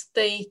now is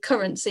the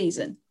current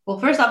season? Well,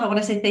 first off, I want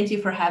to say thank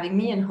you for having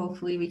me, and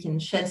hopefully we can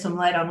shed some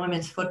light on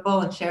women's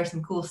football and share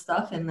some cool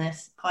stuff in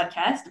this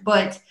podcast.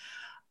 But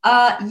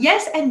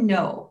yes and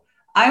no.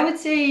 I would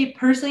say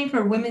personally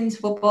for women's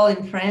football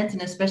in France,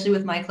 and especially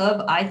with my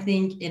club, I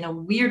think in a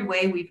weird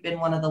way, we've been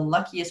one of the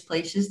luckiest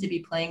places to be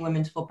playing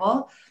women's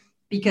football,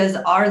 because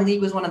our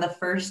league was one of the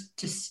first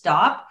to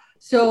stop.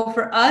 So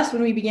for us,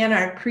 when we began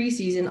our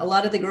preseason, a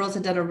lot of the girls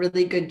had done a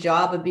really good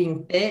job of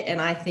being fit. And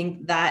I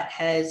think that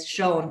has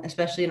shown,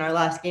 especially in our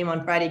last game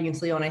on Friday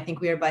against Lyon. I think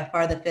we are by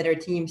far the fitter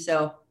team.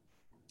 So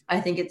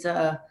I think it's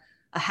a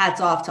hats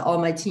off to all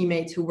my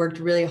teammates who worked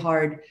really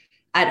hard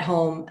at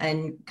home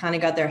and kind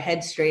of got their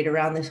heads straight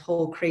around this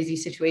whole crazy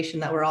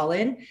situation that we're all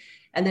in.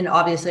 And then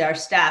obviously our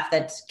staff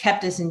that's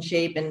kept us in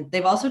shape. And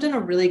they've also done a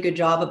really good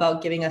job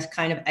about giving us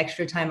kind of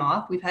extra time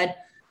off. We've had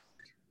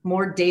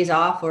more days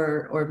off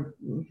or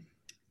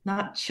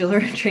not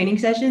chiller training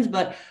sessions,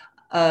 but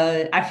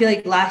I feel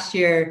like last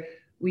year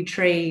we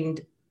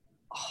trained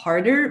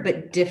harder,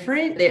 but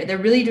different. They're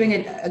really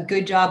doing a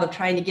good job of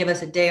trying to give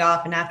us a day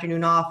off, an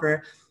afternoon off,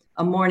 or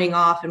a morning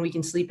off, and we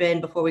can sleep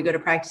in before we go to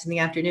practice in the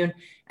afternoon.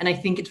 And I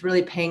think it's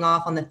really paying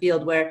off on the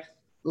field, where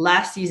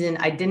last season,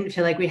 I didn't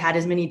feel like we had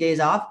as many days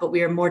off, but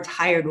we were more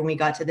tired when we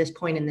got to this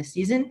point in the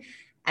season.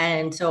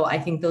 And so I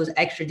think those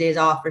extra days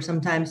off, or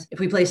sometimes if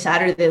we play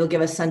Saturday, they'll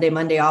give us Sunday,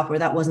 Monday off, where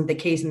that wasn't the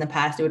case in the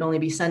past. It would only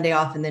be Sunday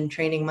off and then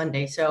training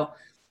Monday. So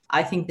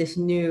I think this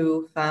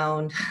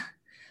newfound, I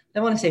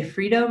don't want to say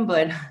freedom,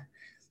 but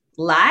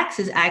lax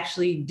is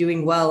actually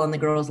doing well on the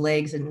girls'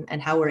 legs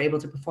and how we're able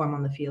to perform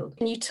on the field.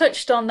 And you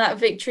touched on that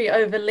victory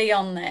over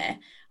Lyon there.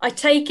 I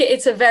take it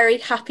it's a very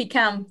happy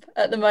camp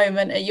at the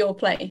moment at your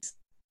place.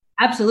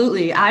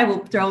 Absolutely. I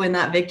will throw in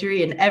that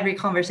victory in every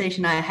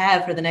conversation I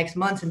have for the next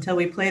months until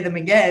we play them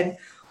again,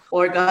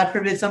 or God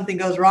forbid something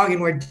goes wrong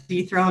and we're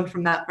dethroned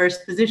from that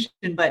first position.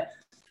 But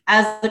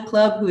as a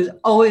club who is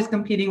always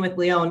competing with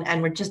Lyon,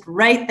 and we're just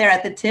right there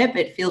at the tip,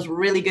 it feels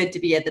really good to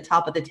be at the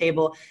top of the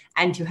table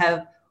and to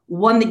have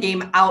won the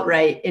game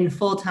outright in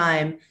full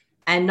time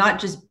and not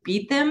just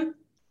beat them.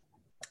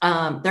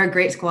 They're a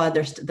great squad.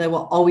 They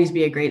will always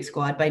be a great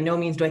squad. By no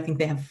means do I think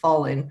they have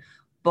fallen,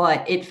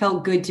 but it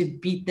felt good to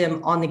beat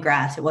them on the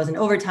grass. It wasn't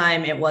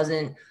overtime. It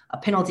wasn't a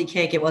penalty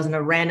kick. It wasn't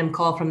a random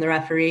call from the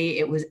referee.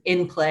 It was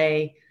in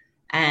play,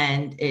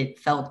 and it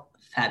felt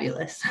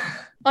fabulous.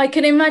 I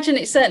can imagine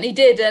it certainly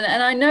did.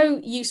 And I know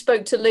you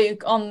spoke to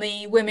Luke on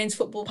the Women's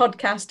Football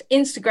Podcast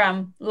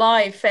Instagram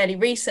live fairly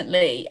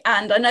recently.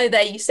 And I know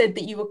there you said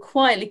that you were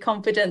quietly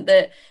confident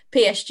that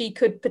PSG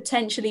could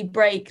potentially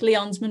break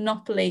Lyon's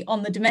monopoly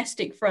on the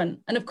domestic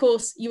front. And of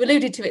course, you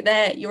alluded to it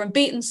there. You're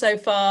unbeaten so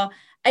far.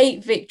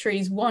 8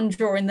 victories, 1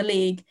 draw in the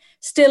league.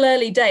 Still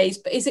early days,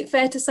 but is it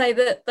fair to say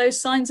that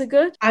those signs are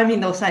good? I mean,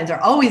 those signs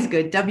are always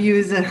good.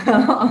 W's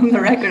on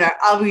the record are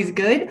always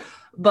good.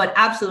 But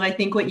absolutely, I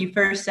think what you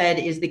first said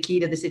is the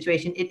key to the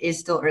situation. It is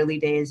still early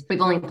days.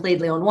 We've only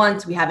played Lyon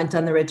once. We haven't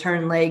done the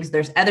return legs.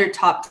 There's other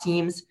top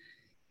teams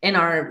in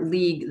our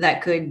league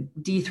that could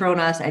dethrone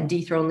us and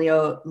dethrone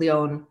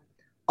Lyon.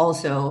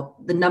 Also,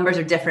 the numbers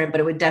are different, but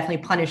it would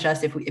definitely punish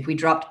us if we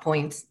dropped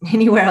points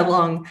anywhere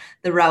along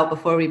the route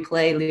before we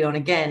play Lyon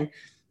again.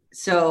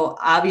 So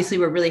obviously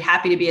we're really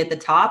happy to be at the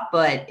top,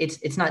 but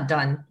it's not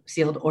done,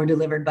 sealed, or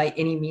delivered by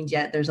any means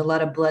yet. There's a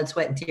lot of blood,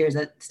 sweat, and tears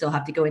that still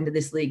have to go into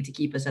this league to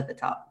keep us at the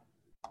top.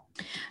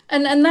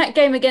 And that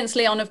game against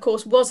Lyon, of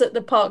course, was at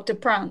the Parc des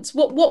Princes.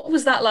 What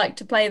was that like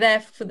to play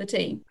there for the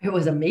team? It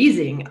was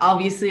amazing.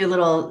 Obviously a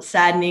little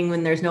saddening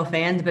when there's no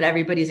fans, but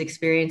everybody's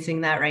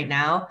experiencing that right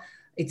now.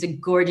 It's a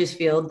gorgeous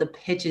field. The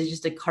pitch is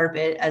just a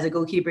carpet. As a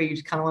goalkeeper, you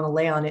just kind of want to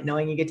lay on it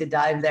knowing you get to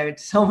dive there.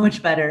 It's so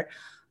much better.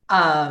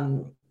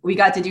 We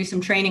got to do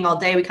some training all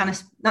day. We kind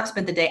of not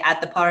spent the day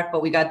at the park,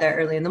 but we got there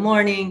early in the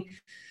morning.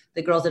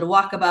 The girls did a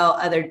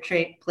walkabout. Other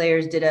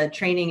players did a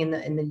training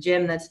in the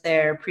gym that's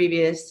there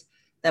previous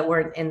that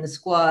weren't in the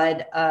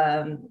squad.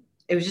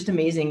 It was just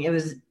amazing. It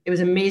was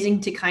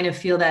amazing to kind of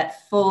feel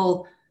that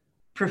full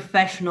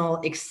professional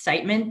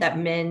excitement that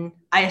men,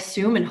 I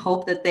assume and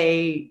hope that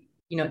they,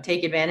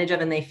 take advantage of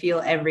and they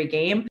feel every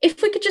game.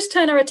 If we could just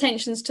turn our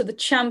attentions to the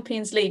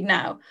Champions League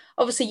now.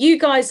 Obviously, you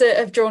guys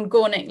have drawn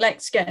Gornik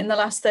Lechka in the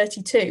last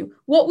 32.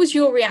 What was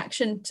your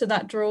reaction to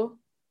that draw?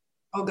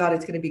 Oh God,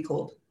 it's going to be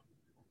cold.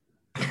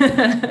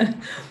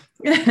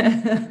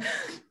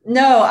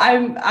 No,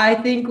 I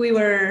think we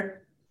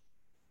were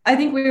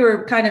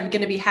kind of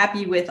going to be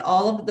happy with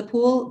all of the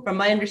pool. From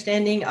my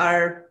understanding,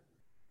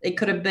 it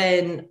could have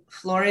been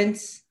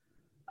Florence,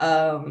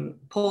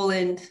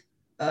 Poland,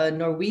 a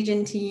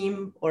Norwegian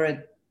team, or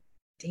a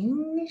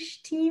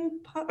Danish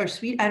team, or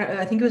Sweden.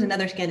 I think it was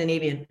another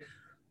Scandinavian.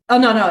 Oh,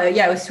 no.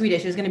 Yeah, it was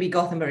Swedish. It was going to be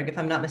Gothenburg, if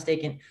I'm not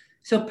mistaken.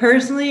 So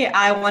personally,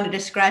 I wanted to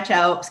scratch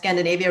out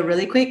Scandinavia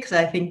really quick because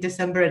I think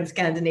December in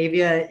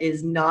Scandinavia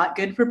is not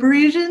good for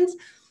Parisians.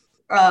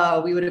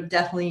 We would have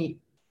definitely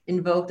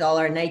invoked all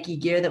our Nike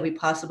gear that we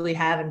possibly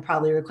have and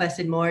probably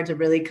requested more to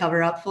really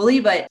cover up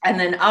fully. And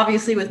then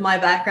obviously with my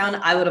background,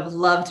 I would have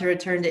loved to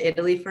return to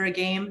Italy for a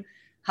game.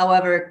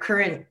 However,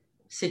 current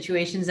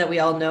situations that we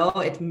all know,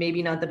 it's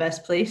maybe not the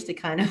best place to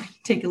kind of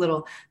take a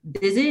little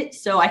visit.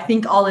 So I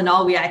think all in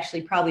all, we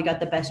actually probably got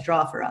the best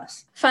draw for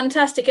us.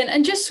 Fantastic.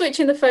 And just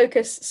switching the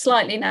focus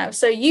slightly now.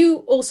 So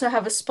you also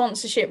have a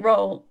sponsorship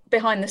role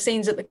behind the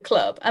scenes at the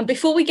club. And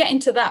before we get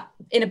into that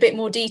in a bit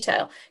more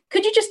detail,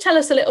 could you just tell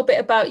us a little bit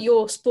about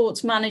your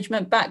sports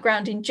management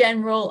background in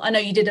general? I know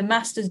you did a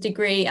master's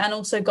degree and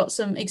also got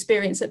some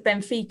experience at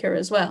Benfica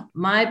as well.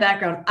 My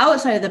background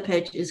outside of the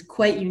pitch is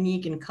quite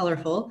unique and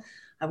colorful.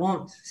 I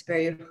won't spare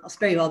you. I'll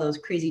spare you all those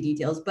crazy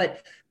details.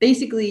 But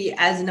basically,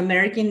 as an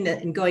American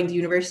and going to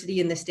university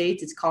in the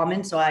States, it's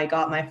common. So I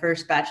got my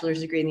first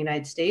bachelor's degree in the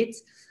United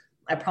States.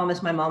 I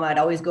promised my mom I'd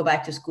always go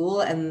back to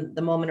school. And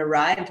the moment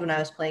arrived when I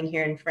was playing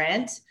here in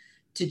France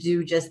to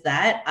do just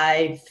that.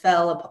 I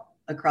fell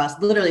across,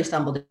 literally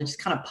stumbled. It just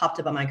kind of popped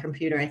up on my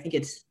computer. I think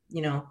it's,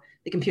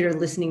 the computer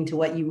listening to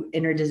what you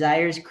inner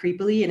desires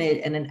creepily.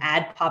 And an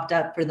ad popped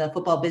up for the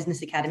Football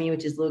Business Academy,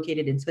 which is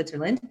located in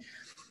Switzerland.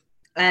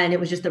 And it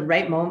was just the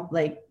right moment,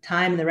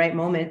 time and the right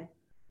moment.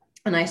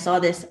 And I saw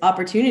this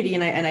opportunity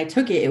and I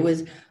took it. It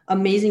was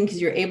amazing because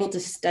you're able to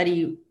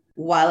study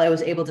while I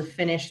was able to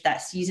finish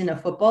that season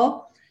of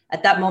football.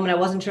 At that moment, I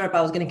wasn't sure if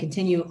I was going to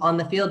continue on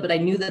the field, but I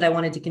knew that I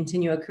wanted to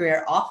continue a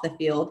career off the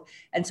field.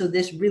 And so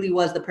this really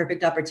was the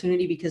perfect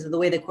opportunity because of the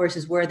way the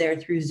courses were there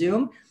through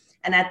Zoom.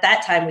 And at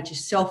that time, which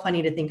is so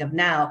funny to think of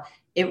now,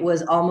 it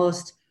was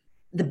almost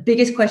the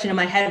biggest question in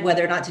my head,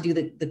 whether or not to do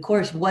the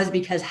course, was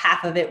because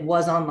half of it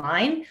was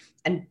online.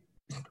 And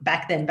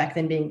back then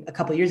being a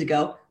couple of years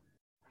ago,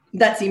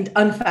 that seemed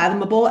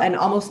unfathomable and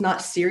almost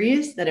not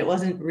serious, that it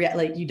wasn't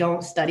you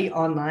don't study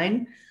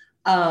online.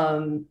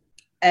 And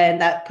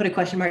that put a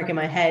question mark in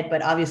my head,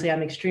 but obviously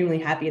I'm extremely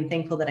happy and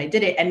thankful that I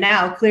did it. And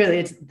now clearly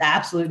it's the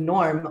absolute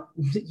norm.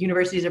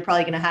 Universities are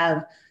probably going to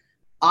have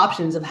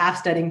options of half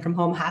studying from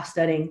home, half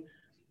studying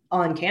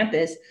on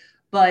campus.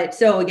 But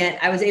so again,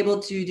 I was able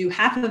to do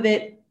half of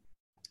it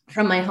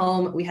from my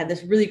home. We had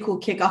this really cool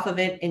kickoff of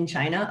it in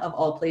China, of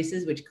all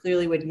places, which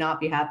clearly would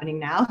not be happening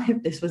now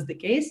if this was the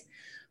case.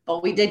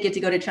 But we did get to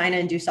go to China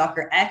and do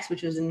Soccer X,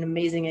 which was an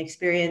amazing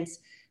experience.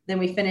 Then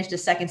we finished a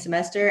second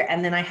semester,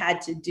 and then I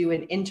had to do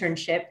an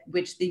internship,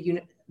 which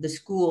the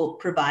school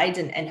provides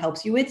and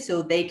helps you with.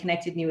 So they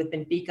connected me with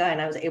Benfica,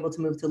 and I was able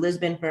to move to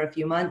Lisbon for a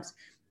few months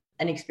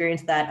and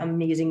experience that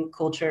amazing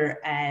culture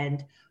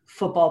and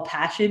football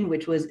passion,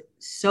 which was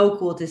so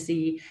cool to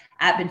see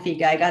at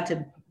Benfica. I got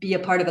to be a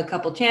part of a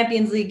couple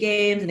Champions League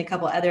games and a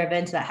couple other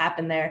events that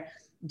happened there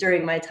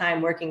during my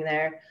time working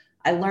there.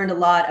 I learned a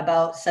lot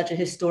about such a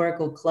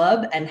historical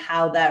club and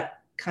how that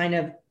kind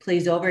of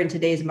plays over in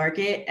today's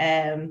market.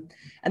 And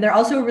they're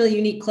also a really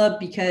unique club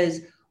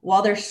because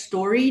while they're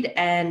storied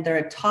and they're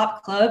a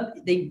top club,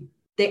 they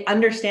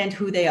understand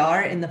who they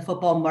are in the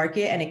football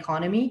market and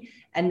economy.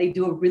 And they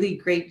do a really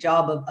great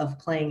job of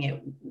playing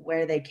it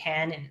where they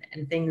can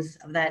and things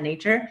of that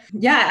nature.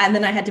 Yeah. And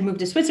then I had to move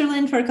to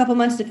Switzerland for a couple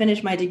months to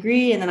finish my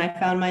degree. And then I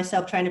found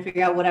myself trying to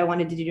figure out what I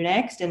wanted to do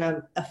next. And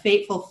a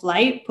fateful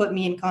flight put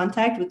me in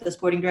contact with the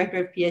sporting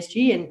director of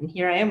PSG. And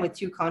here I am with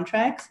 2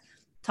 contracts,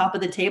 top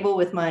of the table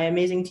with my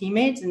amazing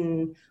teammates,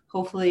 and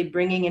hopefully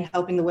bringing and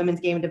helping the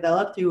women's game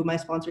develop through my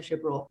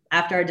sponsorship role.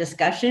 After our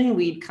discussion,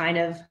 we'd kind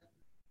of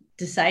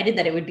decided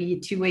that it would be a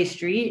two-way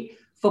street.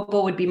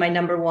 Football would be my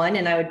number one,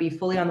 and I would be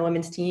fully on the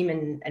women's team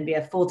and be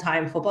a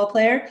full-time football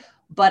player.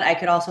 But I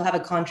could also have a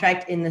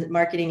contract in the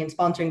marketing and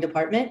sponsoring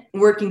department,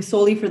 working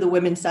solely for the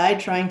women's side,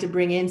 trying to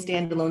bring in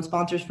standalone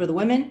sponsors for the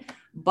women.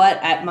 But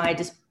at my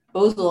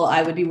disposal,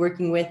 I would be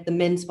working with the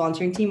men's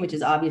sponsoring team, which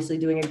is obviously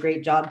doing a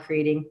great job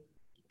creating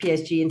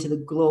PSG into the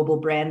global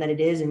brand that it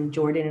is, and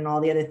Jordan and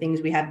all the other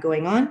things we have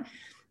going on.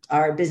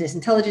 Our business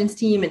intelligence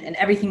team and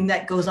everything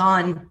that goes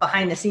on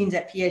behind the scenes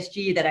at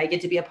PSG that I get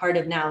to be a part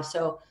of now.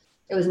 So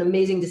it was an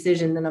amazing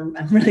decision, and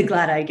I'm really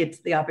glad I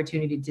get the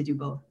opportunity to do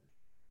both.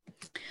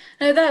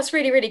 No, that's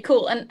really, really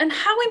cool. And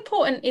how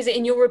important is it,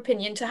 in your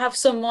opinion, to have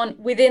someone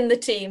within the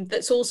team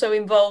that's also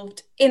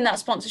involved in that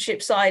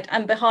sponsorship side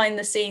and behind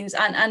the scenes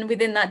and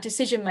within that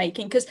decision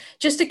making? Because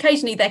just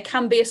occasionally there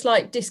can be a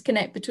slight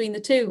disconnect between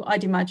the two,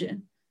 I'd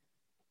imagine.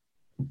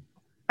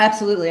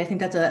 Absolutely. I think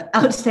that's an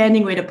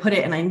outstanding way to put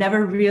it. And I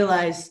never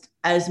realized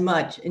as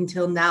much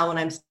until now when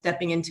I'm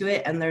stepping into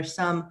it. And there's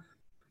some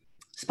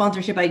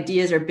sponsorship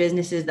ideas or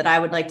businesses that I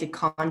would like to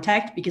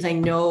contact because I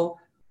know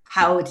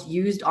how it's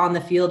used on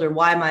the field or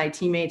why my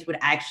teammates would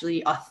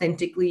actually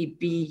authentically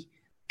be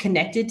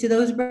connected to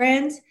those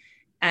brands.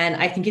 And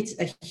I think it's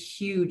a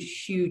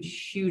huge,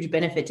 huge, huge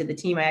benefit to the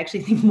team. I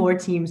actually think more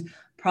teams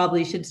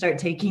probably should start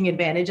taking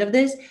advantage of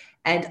this.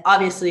 And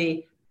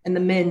obviously in the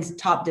men's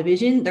top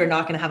division, they're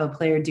not going to have a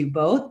player do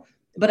both.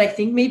 But I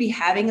think maybe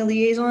having a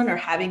liaison or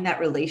having that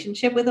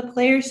relationship with a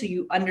player so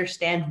you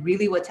understand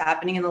really what's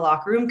happening in the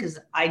locker room, because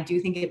I do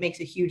think it makes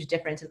a huge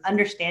difference in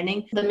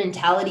understanding the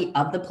mentality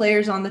of the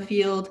players on the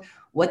field,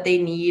 what they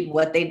need,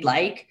 what they'd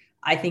like,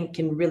 I think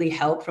can really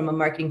help from a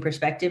marketing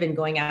perspective and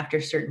going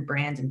after certain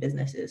brands and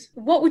businesses.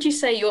 What would you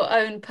say your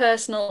own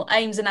personal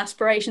aims and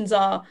aspirations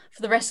are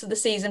for the rest of the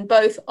season,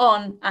 both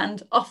on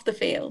and off the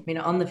field? I mean,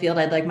 on the field,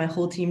 I'd like my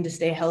whole team to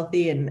stay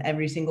healthy and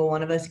every single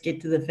one of us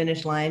get to the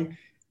finish line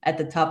at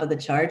the top of the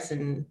charts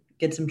and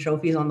get some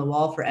trophies on the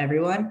wall for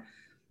everyone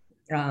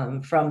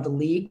from the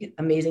league.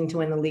 Amazing to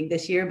win the league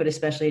this year, but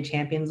especially a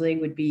Champions League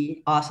would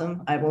be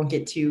awesome. I won't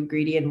get too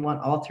greedy and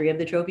want all three of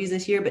the trophies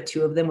this year, but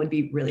two of them would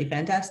be really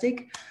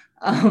fantastic.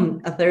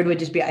 A third would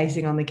just be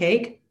icing on the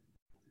cake.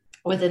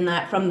 Within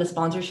that, from the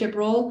sponsorship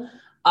role,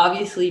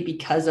 obviously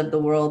because of the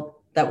world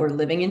that we're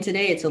living in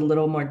today, it's a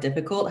little more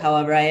difficult.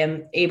 However, I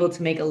am able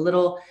to make a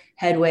little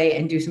headway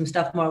and do some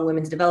stuff more on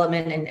women's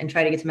development and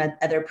try to get some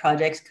other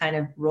projects kind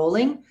of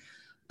rolling.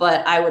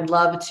 But I would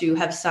love to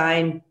have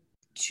signed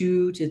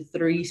 2 to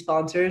 3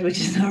 sponsors,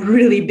 which is a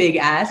really big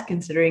ask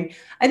considering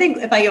I think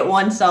if I get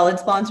one solid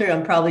sponsor,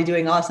 I'm probably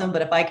doing awesome.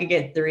 But if I could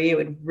get 3, it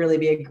would really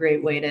be a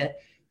great way to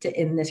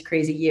end this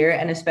crazy year.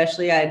 And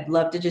especially I'd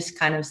love to just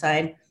kind of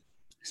sign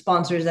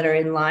sponsors that are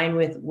in line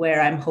with where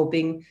I'm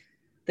hoping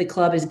the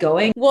club is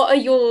going. What are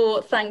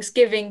your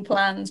Thanksgiving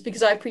plans?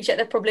 Because I appreciate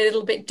they're probably a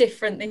little bit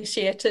different this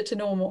year to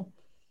normal.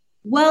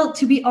 Well,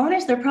 to be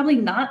honest, they're probably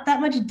not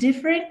that much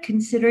different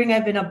considering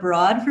I've been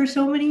abroad for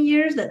so many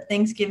years that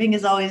Thanksgiving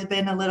has always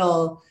been a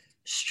little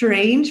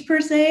strange per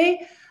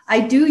se.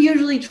 I do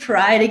usually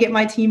try to get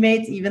my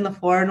teammates, even the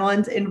foreign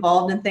ones,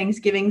 involved in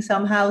Thanksgiving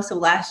somehow. So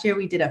last year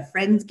we did a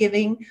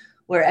Friendsgiving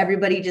where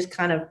everybody just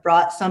kind of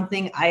brought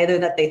something either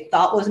that they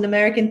thought was an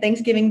American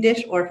Thanksgiving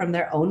dish or from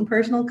their own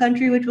personal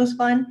country, which was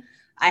fun.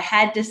 I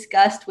had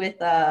discussed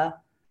with our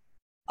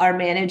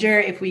manager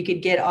if we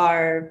could get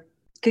our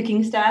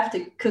cooking staff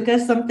to cook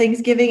us some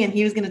Thanksgiving, and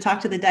he was going to talk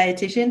to the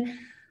dietitian,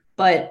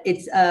 but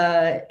it's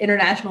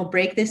international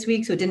break this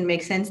week, so it didn't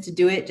make sense to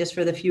do it just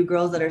for the few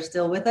girls that are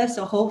still with us.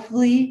 So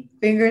hopefully,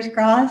 fingers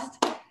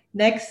crossed,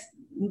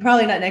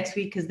 probably not next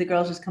week because the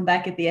girls just come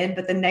back at the end,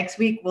 but the next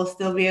week we'll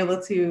still be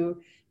able to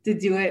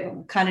do it,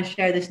 kind of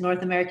share this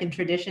North American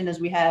tradition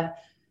as we have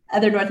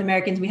other North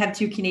Americans. We have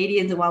 2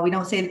 Canadians, and while we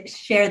don't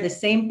share the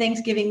same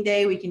Thanksgiving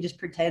day, we can just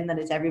pretend that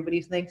it's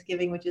everybody's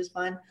Thanksgiving, which is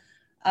fun.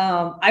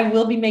 I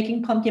will be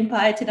making pumpkin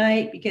pie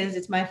tonight because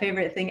it's my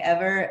favorite thing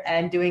ever,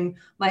 and doing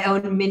my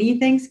own mini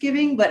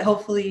Thanksgiving. But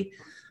hopefully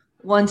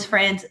once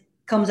France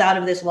comes out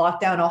of this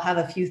lockdown, I'll have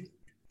a few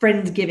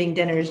Friendsgiving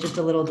dinners, just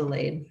a little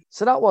delayed.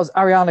 So that was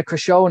Ariana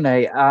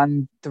Crocione,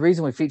 and the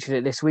reason we featured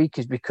it this week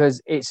is because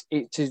it's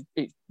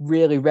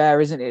really rare,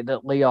 isn't it,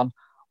 that Lyon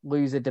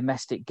lose a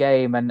domestic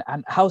game, and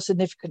how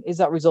significant is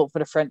that result for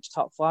the French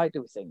top flight,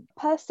 do we think?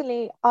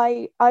 Personally,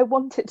 I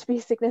want it to be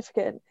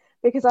significant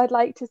because I'd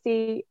like to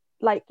see,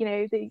 like, you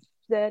know,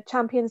 the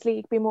Champions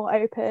League be more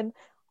open.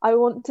 I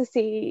want to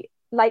see,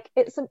 like,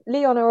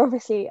 Lyon are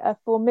obviously a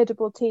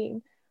formidable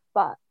team,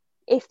 but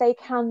if they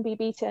can be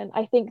beaten,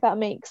 I think that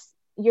makes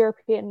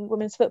European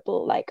women's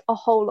football like a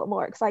whole lot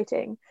more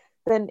exciting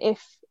than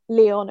if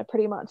Lyon are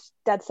pretty much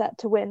dead set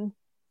to win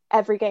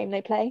every game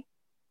they play.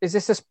 Is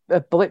this a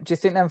blip, do you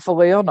think, then for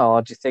Lyon,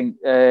 or do you think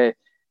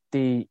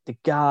the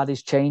guard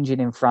is changing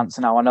in France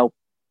now? I know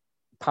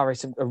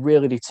Paris are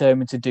really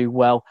determined to do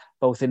well,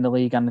 both in the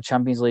league and the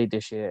Champions League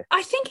this year?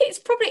 I think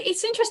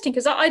it's interesting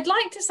because I'd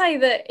like to say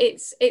that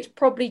it's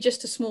probably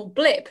just a small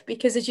blip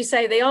because, as you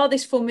say, they are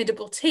this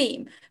formidable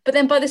team. But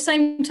then by the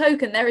same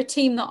token, they're a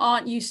team that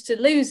aren't used to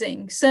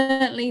losing,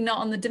 certainly not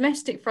on the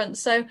domestic front.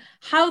 So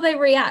how they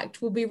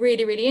react will be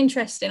really, really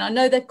interesting. I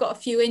know they've got a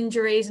few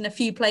injuries and a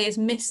few players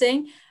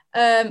missing.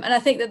 And I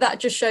think that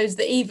just shows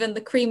that even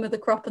the cream of the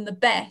crop and the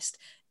best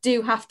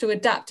do have to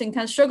adapt and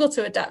can struggle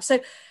to adapt. So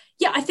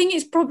yeah, I think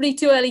it's probably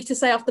too early to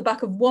say off the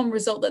back of one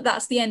result that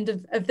that's the end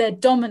of their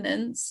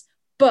dominance,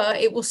 but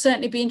it will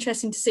certainly be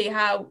interesting to see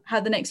how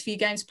the next few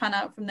games pan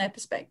out from their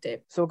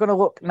perspective. So we're going to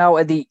look now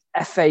at the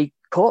FA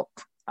Cup,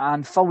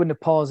 and following the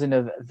pausing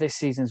of this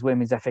season's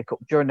Women's FA Cup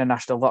during the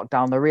national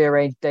lockdown, the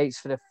rearranged dates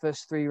for the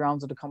first 3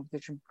 rounds of the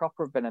competition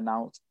proper have been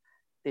announced.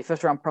 The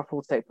first round proper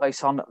will take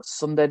place on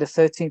Sunday the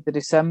 13th of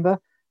December.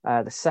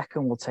 The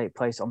second will take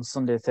place on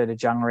Sunday the 3rd of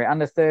January,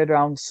 and the third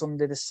round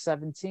Sunday the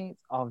 17th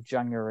of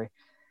January.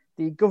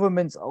 The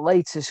government's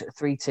latest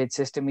 3-tiered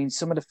system means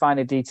some of the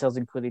finer details,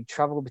 including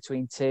travel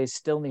between tiers,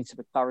 still need to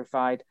be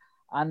clarified,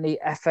 and the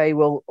FA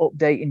will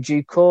update in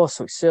due course,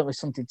 so it's certainly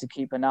something to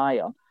keep an eye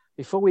on.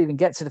 Before we even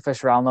get to the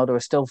first round, though, there are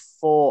still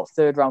 4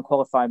 third-round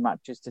qualifying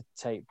matches to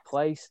take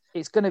place.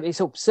 It's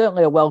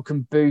certainly a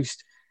welcome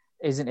boost,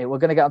 isn't it? We're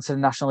going to get onto the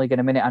National League in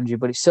a minute, Andrew,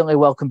 but it's certainly a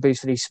welcome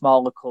boost for these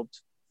smaller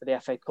clubs, for the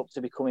FA Cup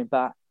to be coming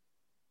back.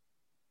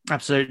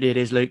 Absolutely, it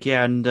is, Luke.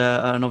 Yeah, and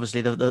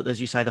obviously, as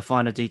you say, the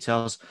finer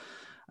details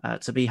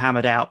to be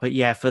hammered out. But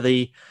yeah, for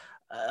the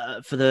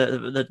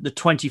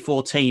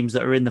 24 teams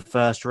that are in the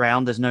first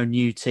round, there's no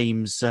new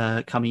teams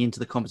coming into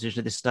the competition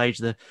at this stage.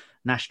 The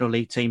National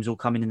League teams will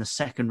come in the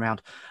second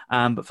round.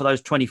 But for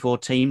those 24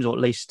 teams, or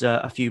at least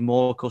a few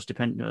more, of course,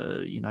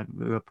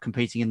 who are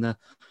competing in the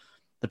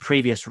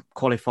previous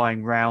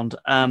qualifying round,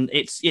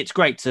 it's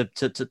great to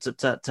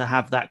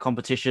have that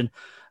competition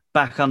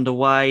back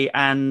underway,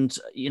 and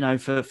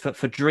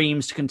for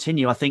dreams to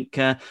continue. I think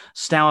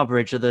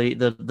Stourbridge are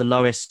the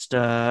lowest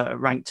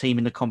ranked team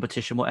in the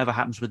competition, whatever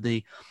happens with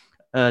the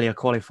earlier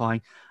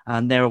qualifying,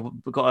 and they've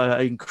got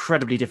an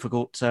incredibly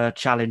difficult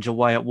challenge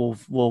away at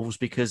Wolves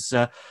because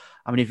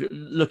if you're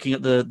looking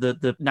at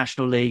the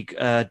National League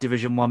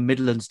Division 1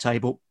 Midlands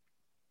table,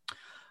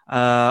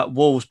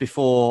 Wolves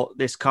before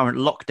this current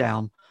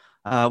lockdown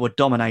were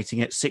dominating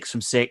it, 6 from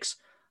 6.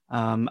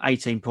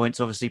 18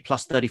 points, obviously,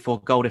 plus 34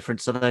 goal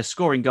difference. So they're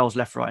scoring goals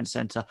left, right, and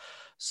centre.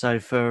 So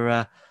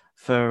for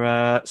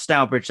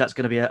Stourbridge, that's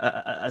going to be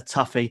a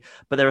toughie.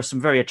 But there are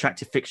some very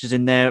attractive fixtures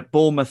in there.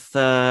 Bournemouth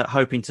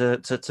hoping to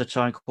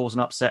try and cause an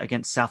upset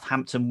against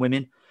Southampton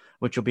women,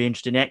 which will be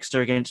interesting.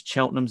 Exeter against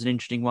Cheltenham's an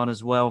interesting one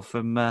as well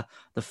from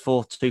the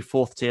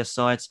fourth tier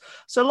sides.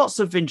 So lots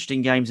of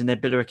interesting games in there.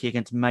 Billericay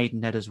against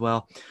Maidenhead as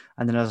well.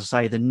 And then, as I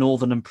say, the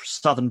Northern and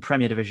Southern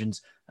Premier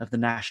Divisions of the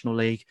National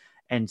League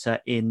enter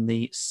in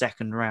the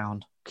second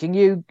round. Can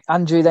you,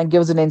 Andrew, then give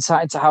us an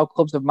insight into how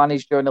clubs have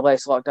managed during the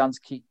latest lockdown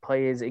to keep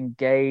players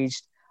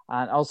engaged?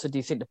 And also, do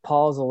you think the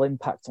pause will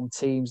impact on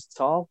teams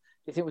at all?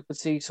 Do you think we could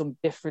see some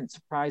different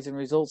surprising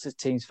results as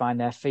teams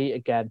find their feet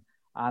again?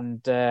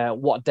 And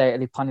what date are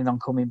they planning on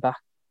coming back?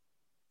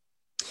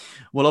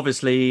 Well,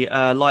 obviously,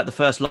 like the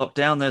first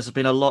lockdown, there's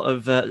been a lot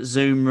of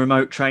Zoom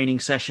remote training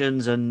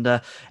sessions,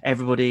 and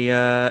everybody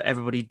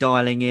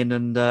dialing in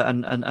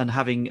and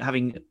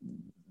having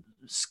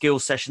skill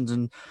sessions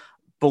and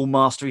ball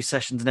mastery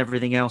sessions and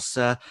everything else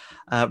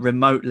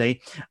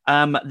remotely.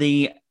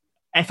 The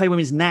FA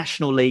Women's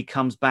National League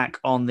comes back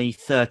on the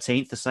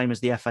 13th, the same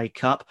as the FA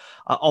Cup.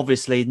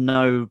 Obviously,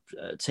 no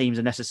teams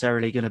are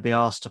necessarily going to be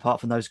asked, apart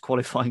from those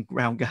qualifying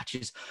round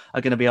matches,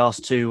 are going to be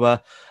asked to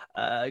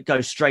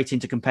go straight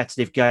into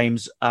competitive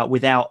games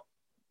without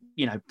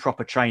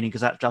proper training,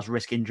 because that does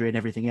risk injury and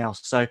everything else.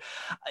 So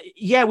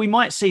yeah, we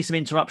might see some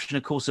interruption,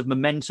 of course, of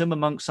momentum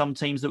amongst some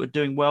teams that were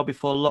doing well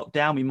before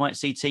lockdown. We might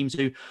see teams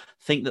who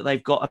think that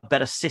they've got a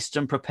better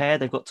system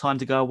prepared. They've got time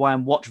to go away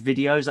and watch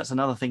videos. That's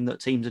another thing that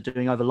teams are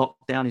doing over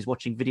lockdown, is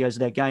watching videos of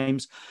their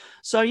games.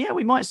 So yeah,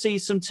 we might see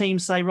some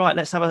teams say, right,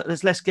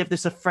 let's give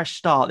this a fresh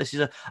start. This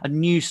is a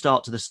new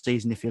start to the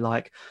season, if you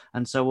like.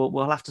 And so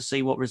we'll have to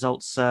see what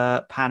results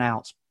pan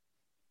out.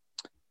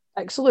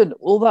 Excellent.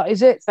 Well, that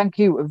is it. Thank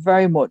you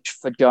very much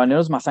for joining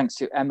us. My thanks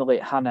to Emily,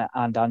 Hannah,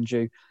 and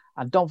Andrew.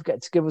 And don't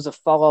forget to give us a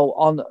follow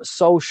on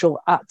social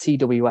at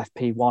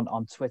TWFP1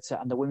 on Twitter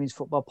and the Women's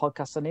Football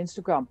Podcast on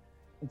Instagram.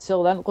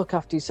 Until then, look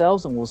after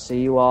yourselves, and we'll see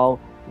you all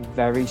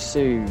very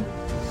soon.